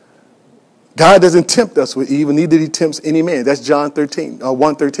that. God doesn't tempt us with evil, neither he tempts any man. That's John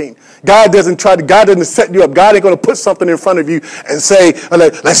 1:13. God doesn't set you up. God ain't going to put something in front of you and say,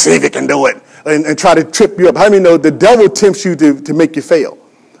 let's see if you can do it, and try to trip you up. How many know the devil tempts you to make you fail?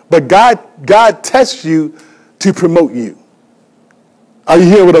 But God tests you to promote you. Are you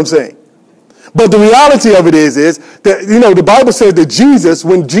hearing what I'm saying? But the reality of it is that, the Bible says that Jesus,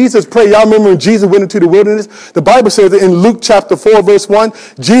 when Jesus prayed, y'all remember when Jesus went into the wilderness? The Bible says that in Luke chapter 4, verse 1,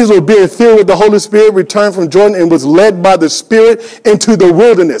 Jesus was being filled with the Holy Spirit, returned from Jordan, and was led by the Spirit into the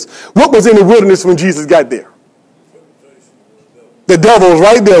wilderness. What was in the wilderness when Jesus got there? The devil was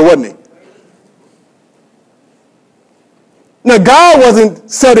right there, wasn't he? Now, God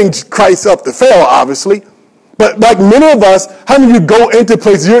wasn't setting Christ up to fail, obviously. But like many of us, how many of you go into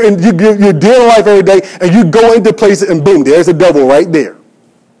places, you're dealing life every day, and you go into places and boom, there's the devil right there.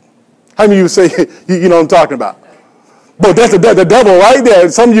 How many of you say, you know what I'm talking about? But that's the devil right there.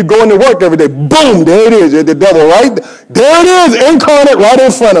 Some of you go into work every day, boom, there it is. The devil right there. There it is, incarnate right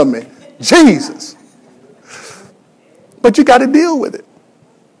in front of me. Jesus. But you got to deal with it.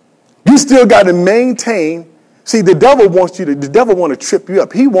 You still got to maintain. See, the devil want to trip you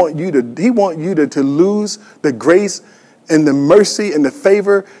up. He want you to lose the grace and the mercy and the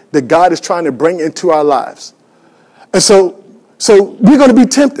favor that God is trying to bring into our lives. And so we're going to be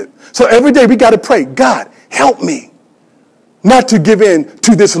tempted. So every day we got to pray, God, help me not to give in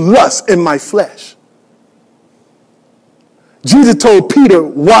to this lust in my flesh. Jesus told Peter,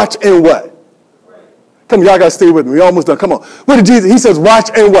 watch and what? Come on, y'all got to stay with me. We're almost done. Come on. What did Jesus? He says, watch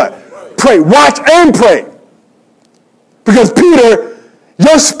and what? Pray. Watch and pray. Because Peter,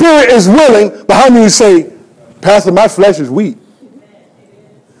 your spirit is willing, but how many say, Pastor, my flesh is weak.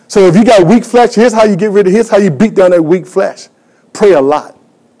 So if you got weak flesh, here's how you get rid of it. Here's how you beat down that weak flesh. Pray a lot.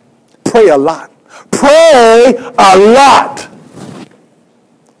 Pray a lot. Pray a lot.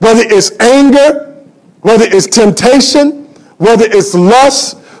 Whether it's anger, whether it's temptation, whether it's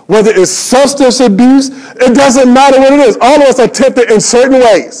lust, whether it's substance abuse, it doesn't matter what it is. All of us are tempted in certain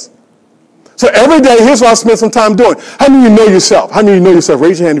ways. So every day, here's what I spend some time doing. How many of you know yourself? How many of you know yourself?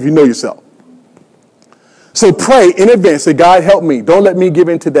 Raise your hand if you know yourself. So pray in advance. Say, God, help me. Don't let me give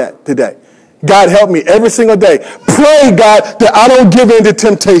in to that today. God, help me every single day. Pray, God, that I don't give in to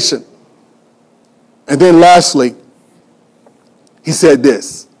temptation. And then lastly, he said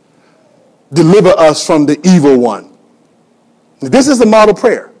this. Deliver us from the evil one. This is the model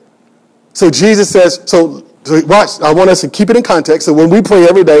prayer. So Jesus says, so watch, I want us to keep it in context. So when we pray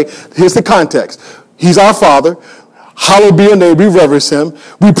every day, here's the context. He's our Father. Hallowed be your name. We reverence him.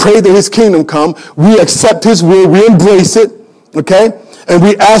 We pray that his kingdom come. We accept his will. We embrace it. Okay? And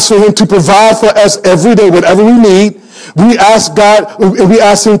we ask for him to provide for us every day, whatever we need. We ask God, and we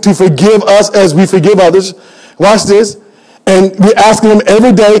ask him to forgive us as we forgive others. Watch this. And we're asking him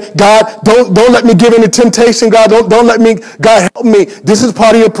every day, God, don't let me give into temptation. God, don't let me, God, help me. This is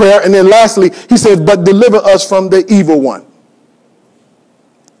part of your prayer. And then lastly, he says, but deliver us from the evil one.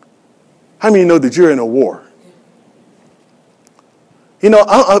 How many know that you're in a war? You know,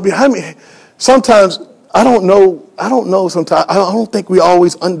 sometimes I don't know. Sometimes I don't think we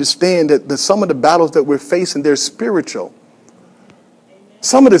always understand that some of the battles that we're facing, they're spiritual.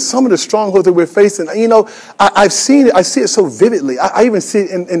 Some of the strongholds that we're facing, you know, I've seen it. I see it so vividly. I even see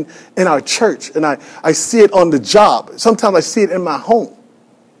it in our church, and I see it on the job. Sometimes I see it in my home.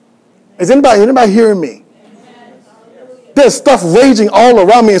 Is anybody hearing me? There's stuff raging all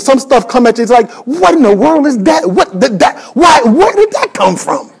around me, and some stuff come at you. It's like, what in the world is that? Where did that come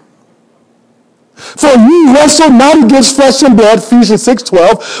from? For you wrestle not against flesh and blood, Ephesians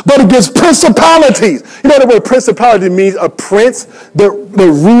 6:12, but against principalities. You know the word principality means a prince that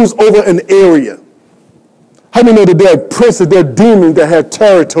rules over an area. How many know that there are princes, there are demons that have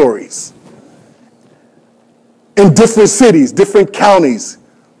territories in different cities, different counties?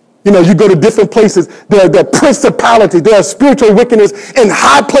 You know, you go to different places, there are principalities, there are spiritual wickedness in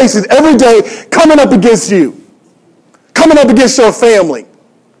high places every day coming up against you, coming up against your family.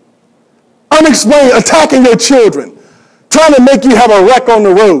 Unexplained, attacking your children, trying to make you have a wreck on the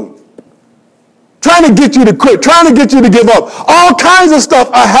road, trying to get you to quit, trying to get you to give up. All kinds of stuff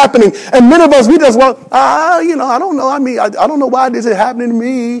are happening. And many of us, we just want, I don't know. I mean, I don't know why this is happening to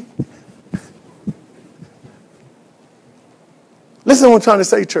me. Listen to what I'm trying to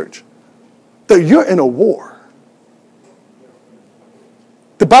say, church. That you're in a war.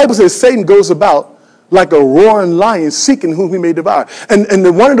 The Bible says Satan goes about like a roaring lion seeking whom he may devour. And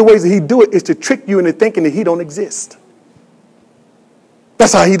one of the ways that he do it is to trick you into thinking that he don't exist.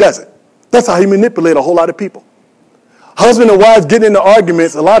 That's how he does it. That's how he manipulates a whole lot of people. Husband and wives get into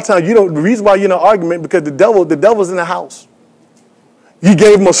arguments. A lot of times, the reason why you're in an argument because the devil's in the house. You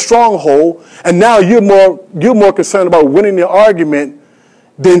gave him a stronghold, and now you're more concerned about winning the argument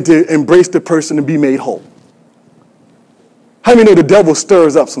than to embrace the person and be made whole. How many know the devil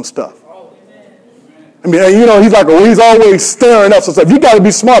stirs up some stuff? I mean, he's always stirring up some stuff. You got to be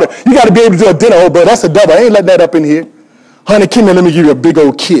smarter. You got to be able to do a dinner. Oh, but that's the devil. I ain't letting that up in here. Honey, come here. Let me give you a big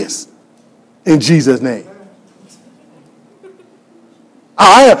old kiss in Jesus' name.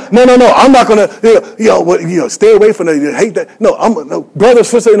 No. I'm not going to, stay away from that. You hate that. No, brother,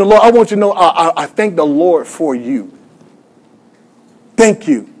 sister in the Lord, I want you to know I thank the Lord for you. Thank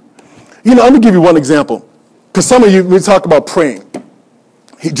you. Let me give you one example. Because some of you, we talk about praying.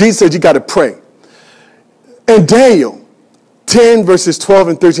 Jesus said you got to pray. In Daniel 10, verses 12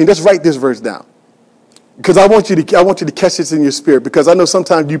 and 13, let's write this verse down. Because I want you to catch this in your spirit. Because I know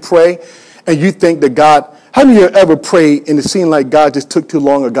sometimes you pray and you think that God, how many of you ever prayed and it seemed like God just took too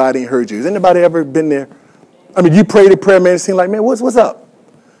long or God ain't heard you? Has anybody ever been there? I mean, you prayed a prayer, man, it seemed like, man, what's up?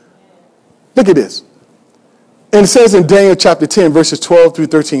 Look at this. And it says in Daniel chapter 10, verses 12 through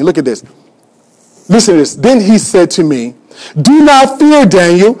 13, look at this. Listen to this. Then he said to me, do not fear,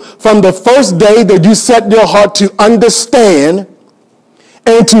 Daniel, from the first day that you set your heart to understand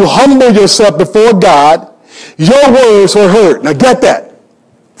and to humble yourself before God, your words were heard. Now get that.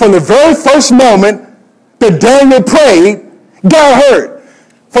 From the very first moment that Daniel prayed, God heard.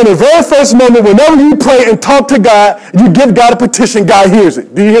 From the very first moment, whenever you pray and talk to God, you give God a petition, God hears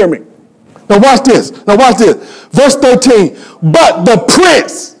it. Do you hear me? Now watch this. Verse 13. But the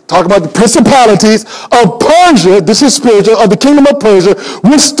prince, talk about the principalities of Persia, this is spiritual, of the kingdom of Persia,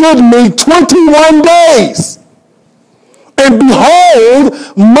 withstood me 21 days. And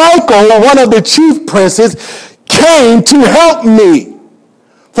behold, Michael, one of the chief princes, came to help me.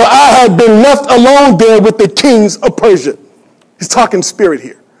 For I had been left alone there with the kings of Persia. He's talking spirit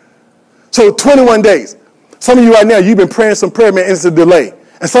here. So 21 days. Some of you right now, you've been praying some prayer, man, and it's a delay.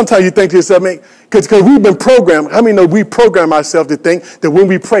 And sometimes you think to yourself, man, because we've been programmed. How many know we program ourselves to think that when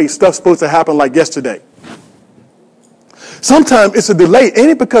we pray, stuff's supposed to happen like yesterday? Sometimes it's a delay.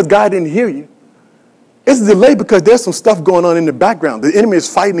 Ain't it because God didn't hear you? It's a delay because there's some stuff going on in the background. The enemy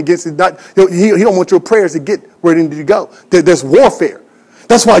is fighting against it. He don't want your prayers to get where they need to go. There's warfare.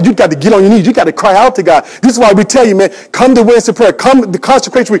 That's why you got to get on your knees. You got to cry out to God. This is why we tell you, man, come to Wednesday prayer. Come to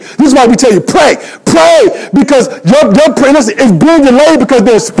consecration week. This is why we tell you, pray. Pray, because your prayer is being delayed because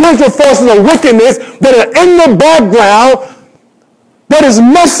there's spiritual forces of wickedness that are in the background that is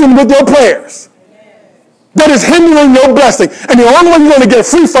messing with your prayers. That is hindering your blessing. And the only way you're going to get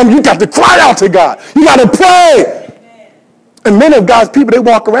free from, you got to cry out to God. You got to pray. And many of God's people, they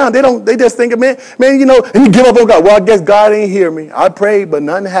walk around, they just think, man, you know, and you give up on God. Well, I guess God ain't hear me. I prayed, but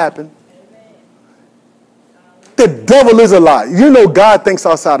nothing happened. The devil is a lie. You know God thinks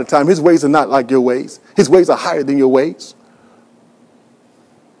outside of time. His ways are not like your ways. His ways are higher than your ways.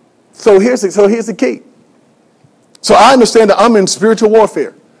 So here's the key. So I understand that I'm in spiritual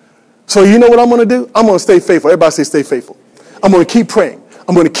warfare. So you know what I'm going to do? I'm going to stay faithful. Everybody say stay faithful. I'm going to keep praying.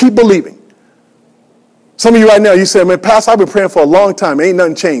 I'm going to keep believing. Some of you right now, you say, man, Pastor, I've been praying for a long time. Ain't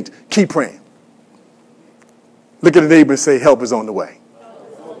nothing changed. Keep praying. Look at the neighbor and say, help is on the way.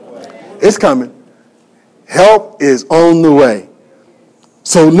 It's coming. Help is on the way.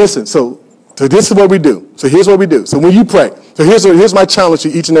 So listen, so this is what we do. So here's what we do. So when you pray, so here's my challenge to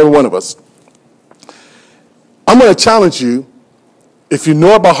each and every one of us. I'm going to challenge you, if you know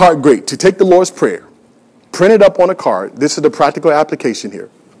it by heart, great, to take the Lord's Prayer, print it up on a card. This is the practical application here.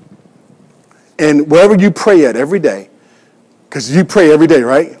 And wherever you pray at every day, because you pray every day,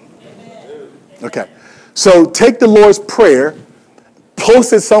 right? Okay. So take the Lord's Prayer,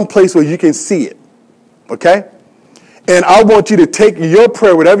 post it someplace where you can see it. Okay? And I want you to take your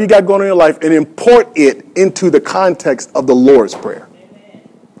prayer, whatever you got going on in your life, and import it into the context of the Lord's Prayer.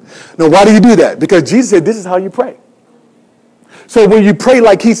 Now, why do you do that? Because Jesus said this is how you pray. So when you pray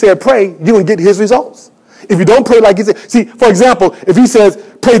like he said pray, you're going to get his results. If you don't pray like he said, see, for example, if he says,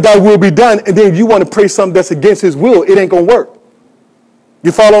 pray thy will be done, and then you want to pray something that's against his will, it ain't going to work.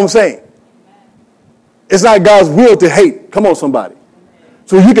 You follow what I'm saying? It's not God's will to hate. Come on, somebody.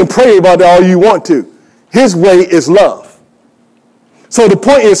 So you can pray about it all you want to. His way is love. So the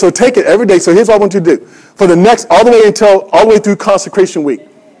point is, so take it every day. So here's what I want you to do. For the next, all the way through consecration week.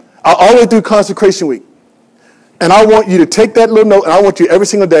 All the way through consecration week. And I want you to take that little note, and I want you every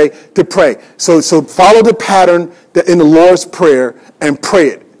single day to pray. So follow the pattern that in the Lord's Prayer and pray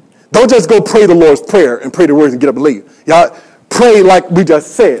it. Don't just go pray the Lord's Prayer and pray the words and get up and leave. Y'all pray like we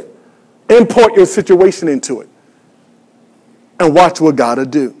just said. Import your situation into it. And watch what God will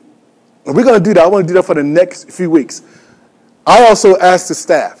do. And we're going to do that. I want to do that for the next few weeks. I also asked the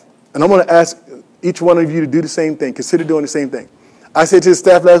staff, and I'm going to ask each one of you to do the same thing. Consider doing the same thing. I said to the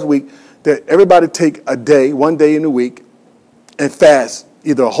staff last week that everybody take a day, one day in the week, and fast.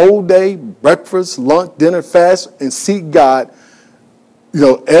 Either a whole day, breakfast, lunch, dinner, fast, and seek God,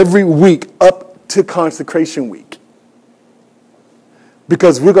 every week up to consecration week.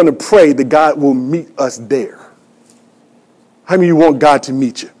 Because we're going to pray that God will meet us there. How many of you want God to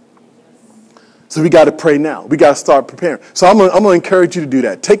meet you? So we got to pray now. We got to start preparing. So I'm going to encourage you to do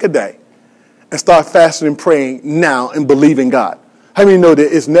that. Take a day and start fasting and praying now and believing God. How many know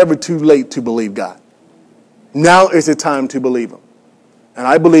that it's never too late to believe God? Now is the time to believe him. And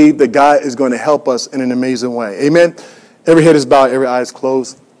I believe that God is going to help us in an amazing way. Amen? Every head is bowed, every eye is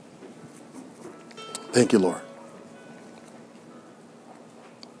closed. Thank you, Lord.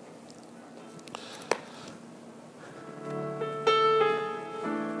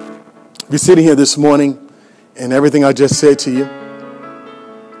 You're sitting here this morning and everything I just said to you,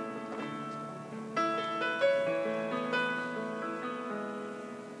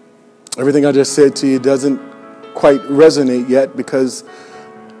 everything I just said to you doesn't quite resonate yet because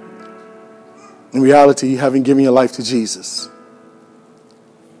in reality, you haven't given your life to Jesus.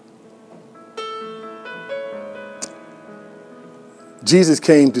 Jesus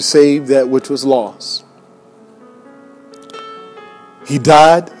came to save that which was lost. He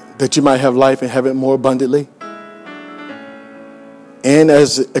died that you might have life and have it more abundantly. And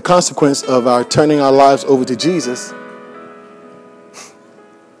as a consequence of our turning our lives over to Jesus,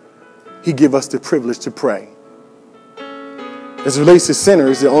 he gave us the privilege to pray. As it relates to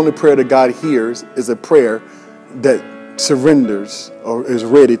sinners, the only prayer that God hears is a prayer that surrenders or is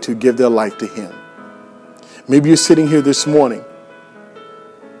ready to give their life to him. Maybe you're sitting here this morning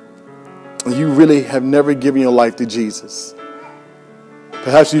and you really have never given your life to Jesus.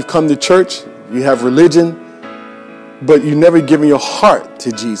 Perhaps you've come to church, you have religion, but you've never given your heart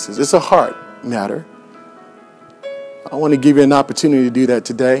to Jesus. It's a heart matter. I want to give you an opportunity to do that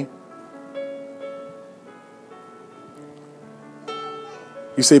today.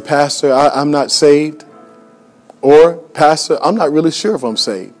 You say, Pastor, I'm not saved. Or, Pastor, I'm not really sure if I'm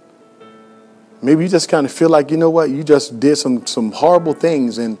saved. Maybe you just kind of feel like, you know what, you just did some horrible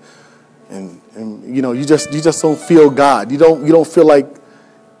things and you know, you just don't feel God. You don't feel like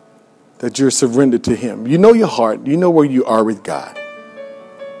that you're surrendered to him. You know your heart. You know where you are with God.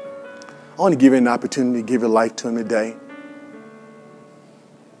 I want to give you an opportunity to give your life to him today.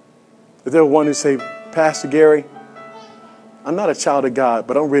 If there's one who say, Pastor Gary, I'm not a child of God,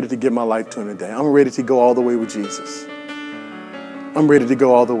 but I'm ready to give my life to him today. I'm ready to go all the way with Jesus. I'm ready to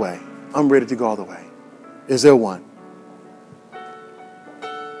go all the way. I'm ready to go all the way. Is there one?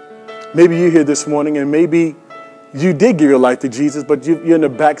 Maybe you're here this morning and maybe you did give your life to Jesus, but you're in a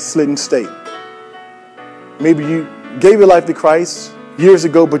backslidden state. Maybe you gave your life to Christ years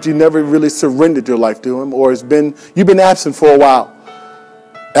ago, but you never really surrendered your life to him, or you've been absent for a while,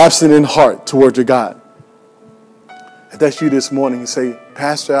 absent in heart towards your God. If that's you this morning, you say,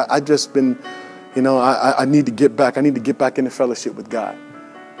 Pastor, I just been, you know, I need to get back. I need to get back into fellowship with God.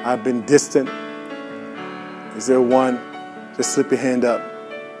 I've been distant. Is there one? Just slip your hand up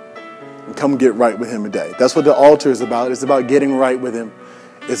and come get right with him today. That's what the altar is about. It's about getting right with him.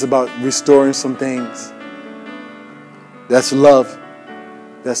 It's about restoring some things. That's love.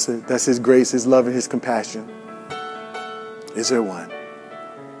 That's his grace, his love, and his compassion. Is there one?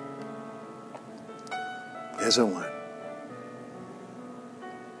 Is there one?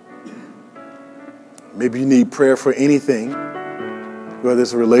 Maybe you need prayer for anything, whether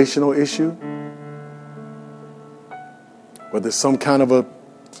it's a relational issue, whether it's some kind of a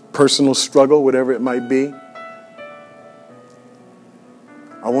personal struggle, whatever it might be.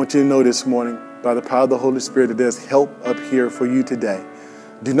 I want you to know this morning, by the power of the Holy Spirit, that there's help up here for you today.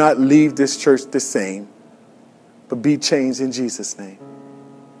 Do not leave this church the same, but be changed in Jesus' name.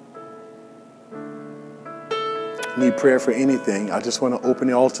 Need prayer for anything? I just want to open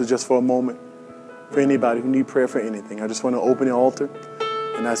the altar just for a moment. For anybody who need prayer for anything, I just want to open the altar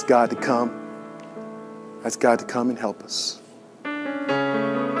and ask God to come. Ask God to come and help us.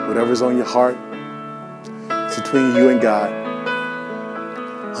 Whatever's on your heart, it's between you and God.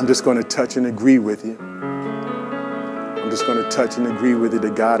 I'm just going to touch and agree with you. I'm just going to touch and agree with you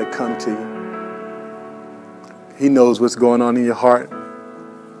that God will come to you. He knows what's going on in your heart.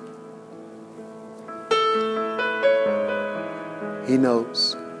 He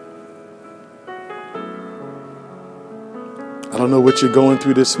knows. I don't know what you're going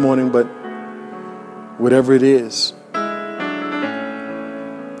through this morning, but whatever it is,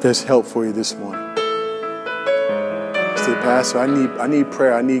 there's help for you this morning. Say, Pastor, I need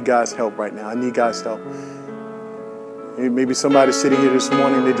prayer. I need God's help right now. I need God's help. Maybe somebody's sitting here this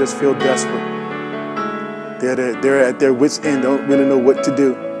morning, they just feel desperate. They're at their wits' end, don't really know what to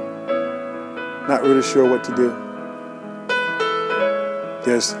do. Not really sure what to do.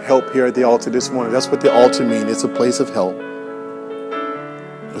 There's help here at the altar this morning. That's what the altar means. It's a place of help.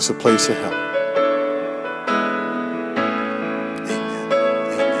 It's a place of help. Amen.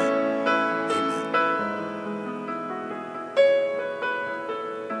 Amen.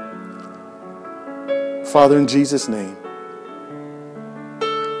 Amen. Father, in Jesus' name,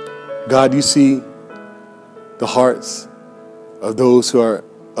 God, you see the hearts of those who are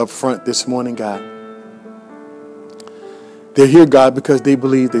up front this morning, God. They're here, God, because they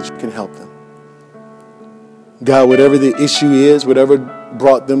believe that you can help them. God, whatever the issue is, whatever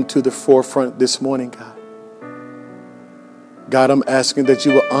brought them to the forefront this morning, God. God, I'm asking that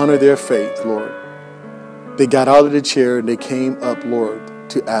you will honor their faith, Lord. They got out of the chair and they came up, Lord,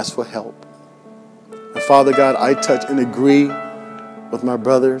 to ask for help. And Father God, I touch and agree with my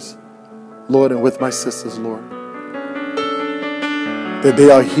brothers, Lord, and with my sisters, Lord, that they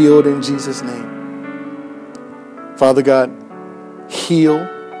are healed in Jesus' name. Father God, heal.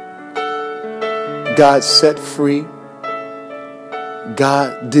 God, set free.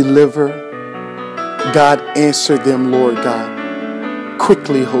 God, deliver. God, answer them, Lord God,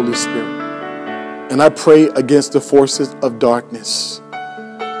 quickly, Holy Spirit. And I pray against the forces of darkness,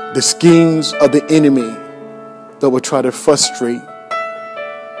 the schemes of the enemy that will try to frustrate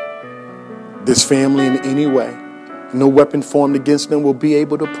this family in any way. No weapon formed against them will be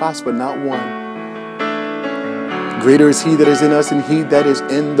able to prosper, not one. Greater is he that is in us than he that is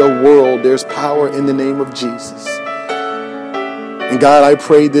in the world. There's power in the name of Jesus. And God, I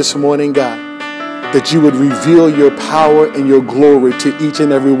pray this morning, God, that you would reveal your power and your glory to each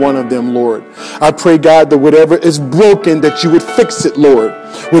and every one of them, Lord. I pray, God, that whatever is broken, that you would fix it, Lord.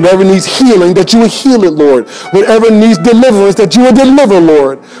 Whatever needs healing, that you would heal it, Lord. Whatever needs deliverance, that you would deliver,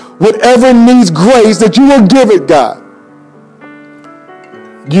 Lord. Whatever needs grace, that you will give it, God.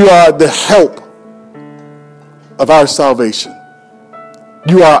 You are the help of our salvation.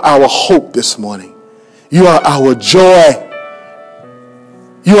 You are our hope this morning. You are our joy.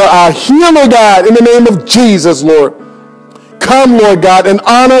 You are our healer, God, in the name of Jesus, Lord. Come, Lord God, and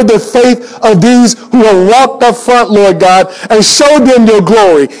honor the faith of these who have walked up front, Lord God, and show them your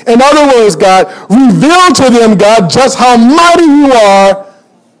glory. In other words, God, reveal to them, God, just how mighty you are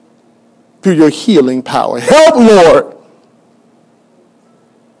through your healing power. Help, Lord.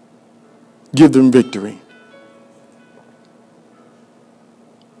 Give them victory.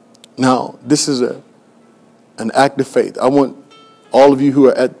 Now, this is an act of faith. I want all of you who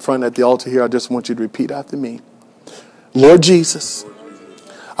are at front at the altar here, I just want you to repeat after me. Lord Jesus,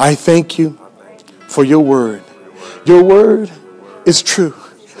 I thank you for your word. Your word is true.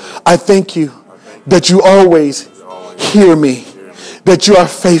 I thank you that you always hear me, that you are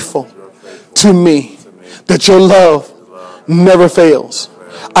faithful to me, that your love never fails.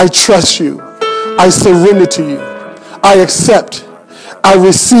 I trust you. I surrender to you. I accept. I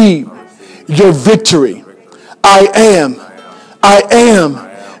receive your victory. I am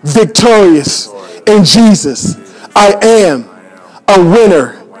victorious in Jesus. I am a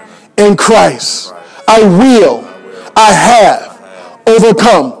winner in Christ. I have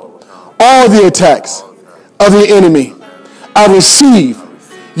overcome all the attacks of the enemy. I receive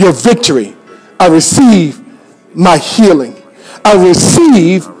your victory. I receive my healing. I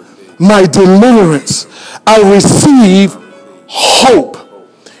receive my deliverance. I receive hope.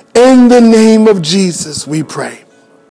 In the name of Jesus, we pray.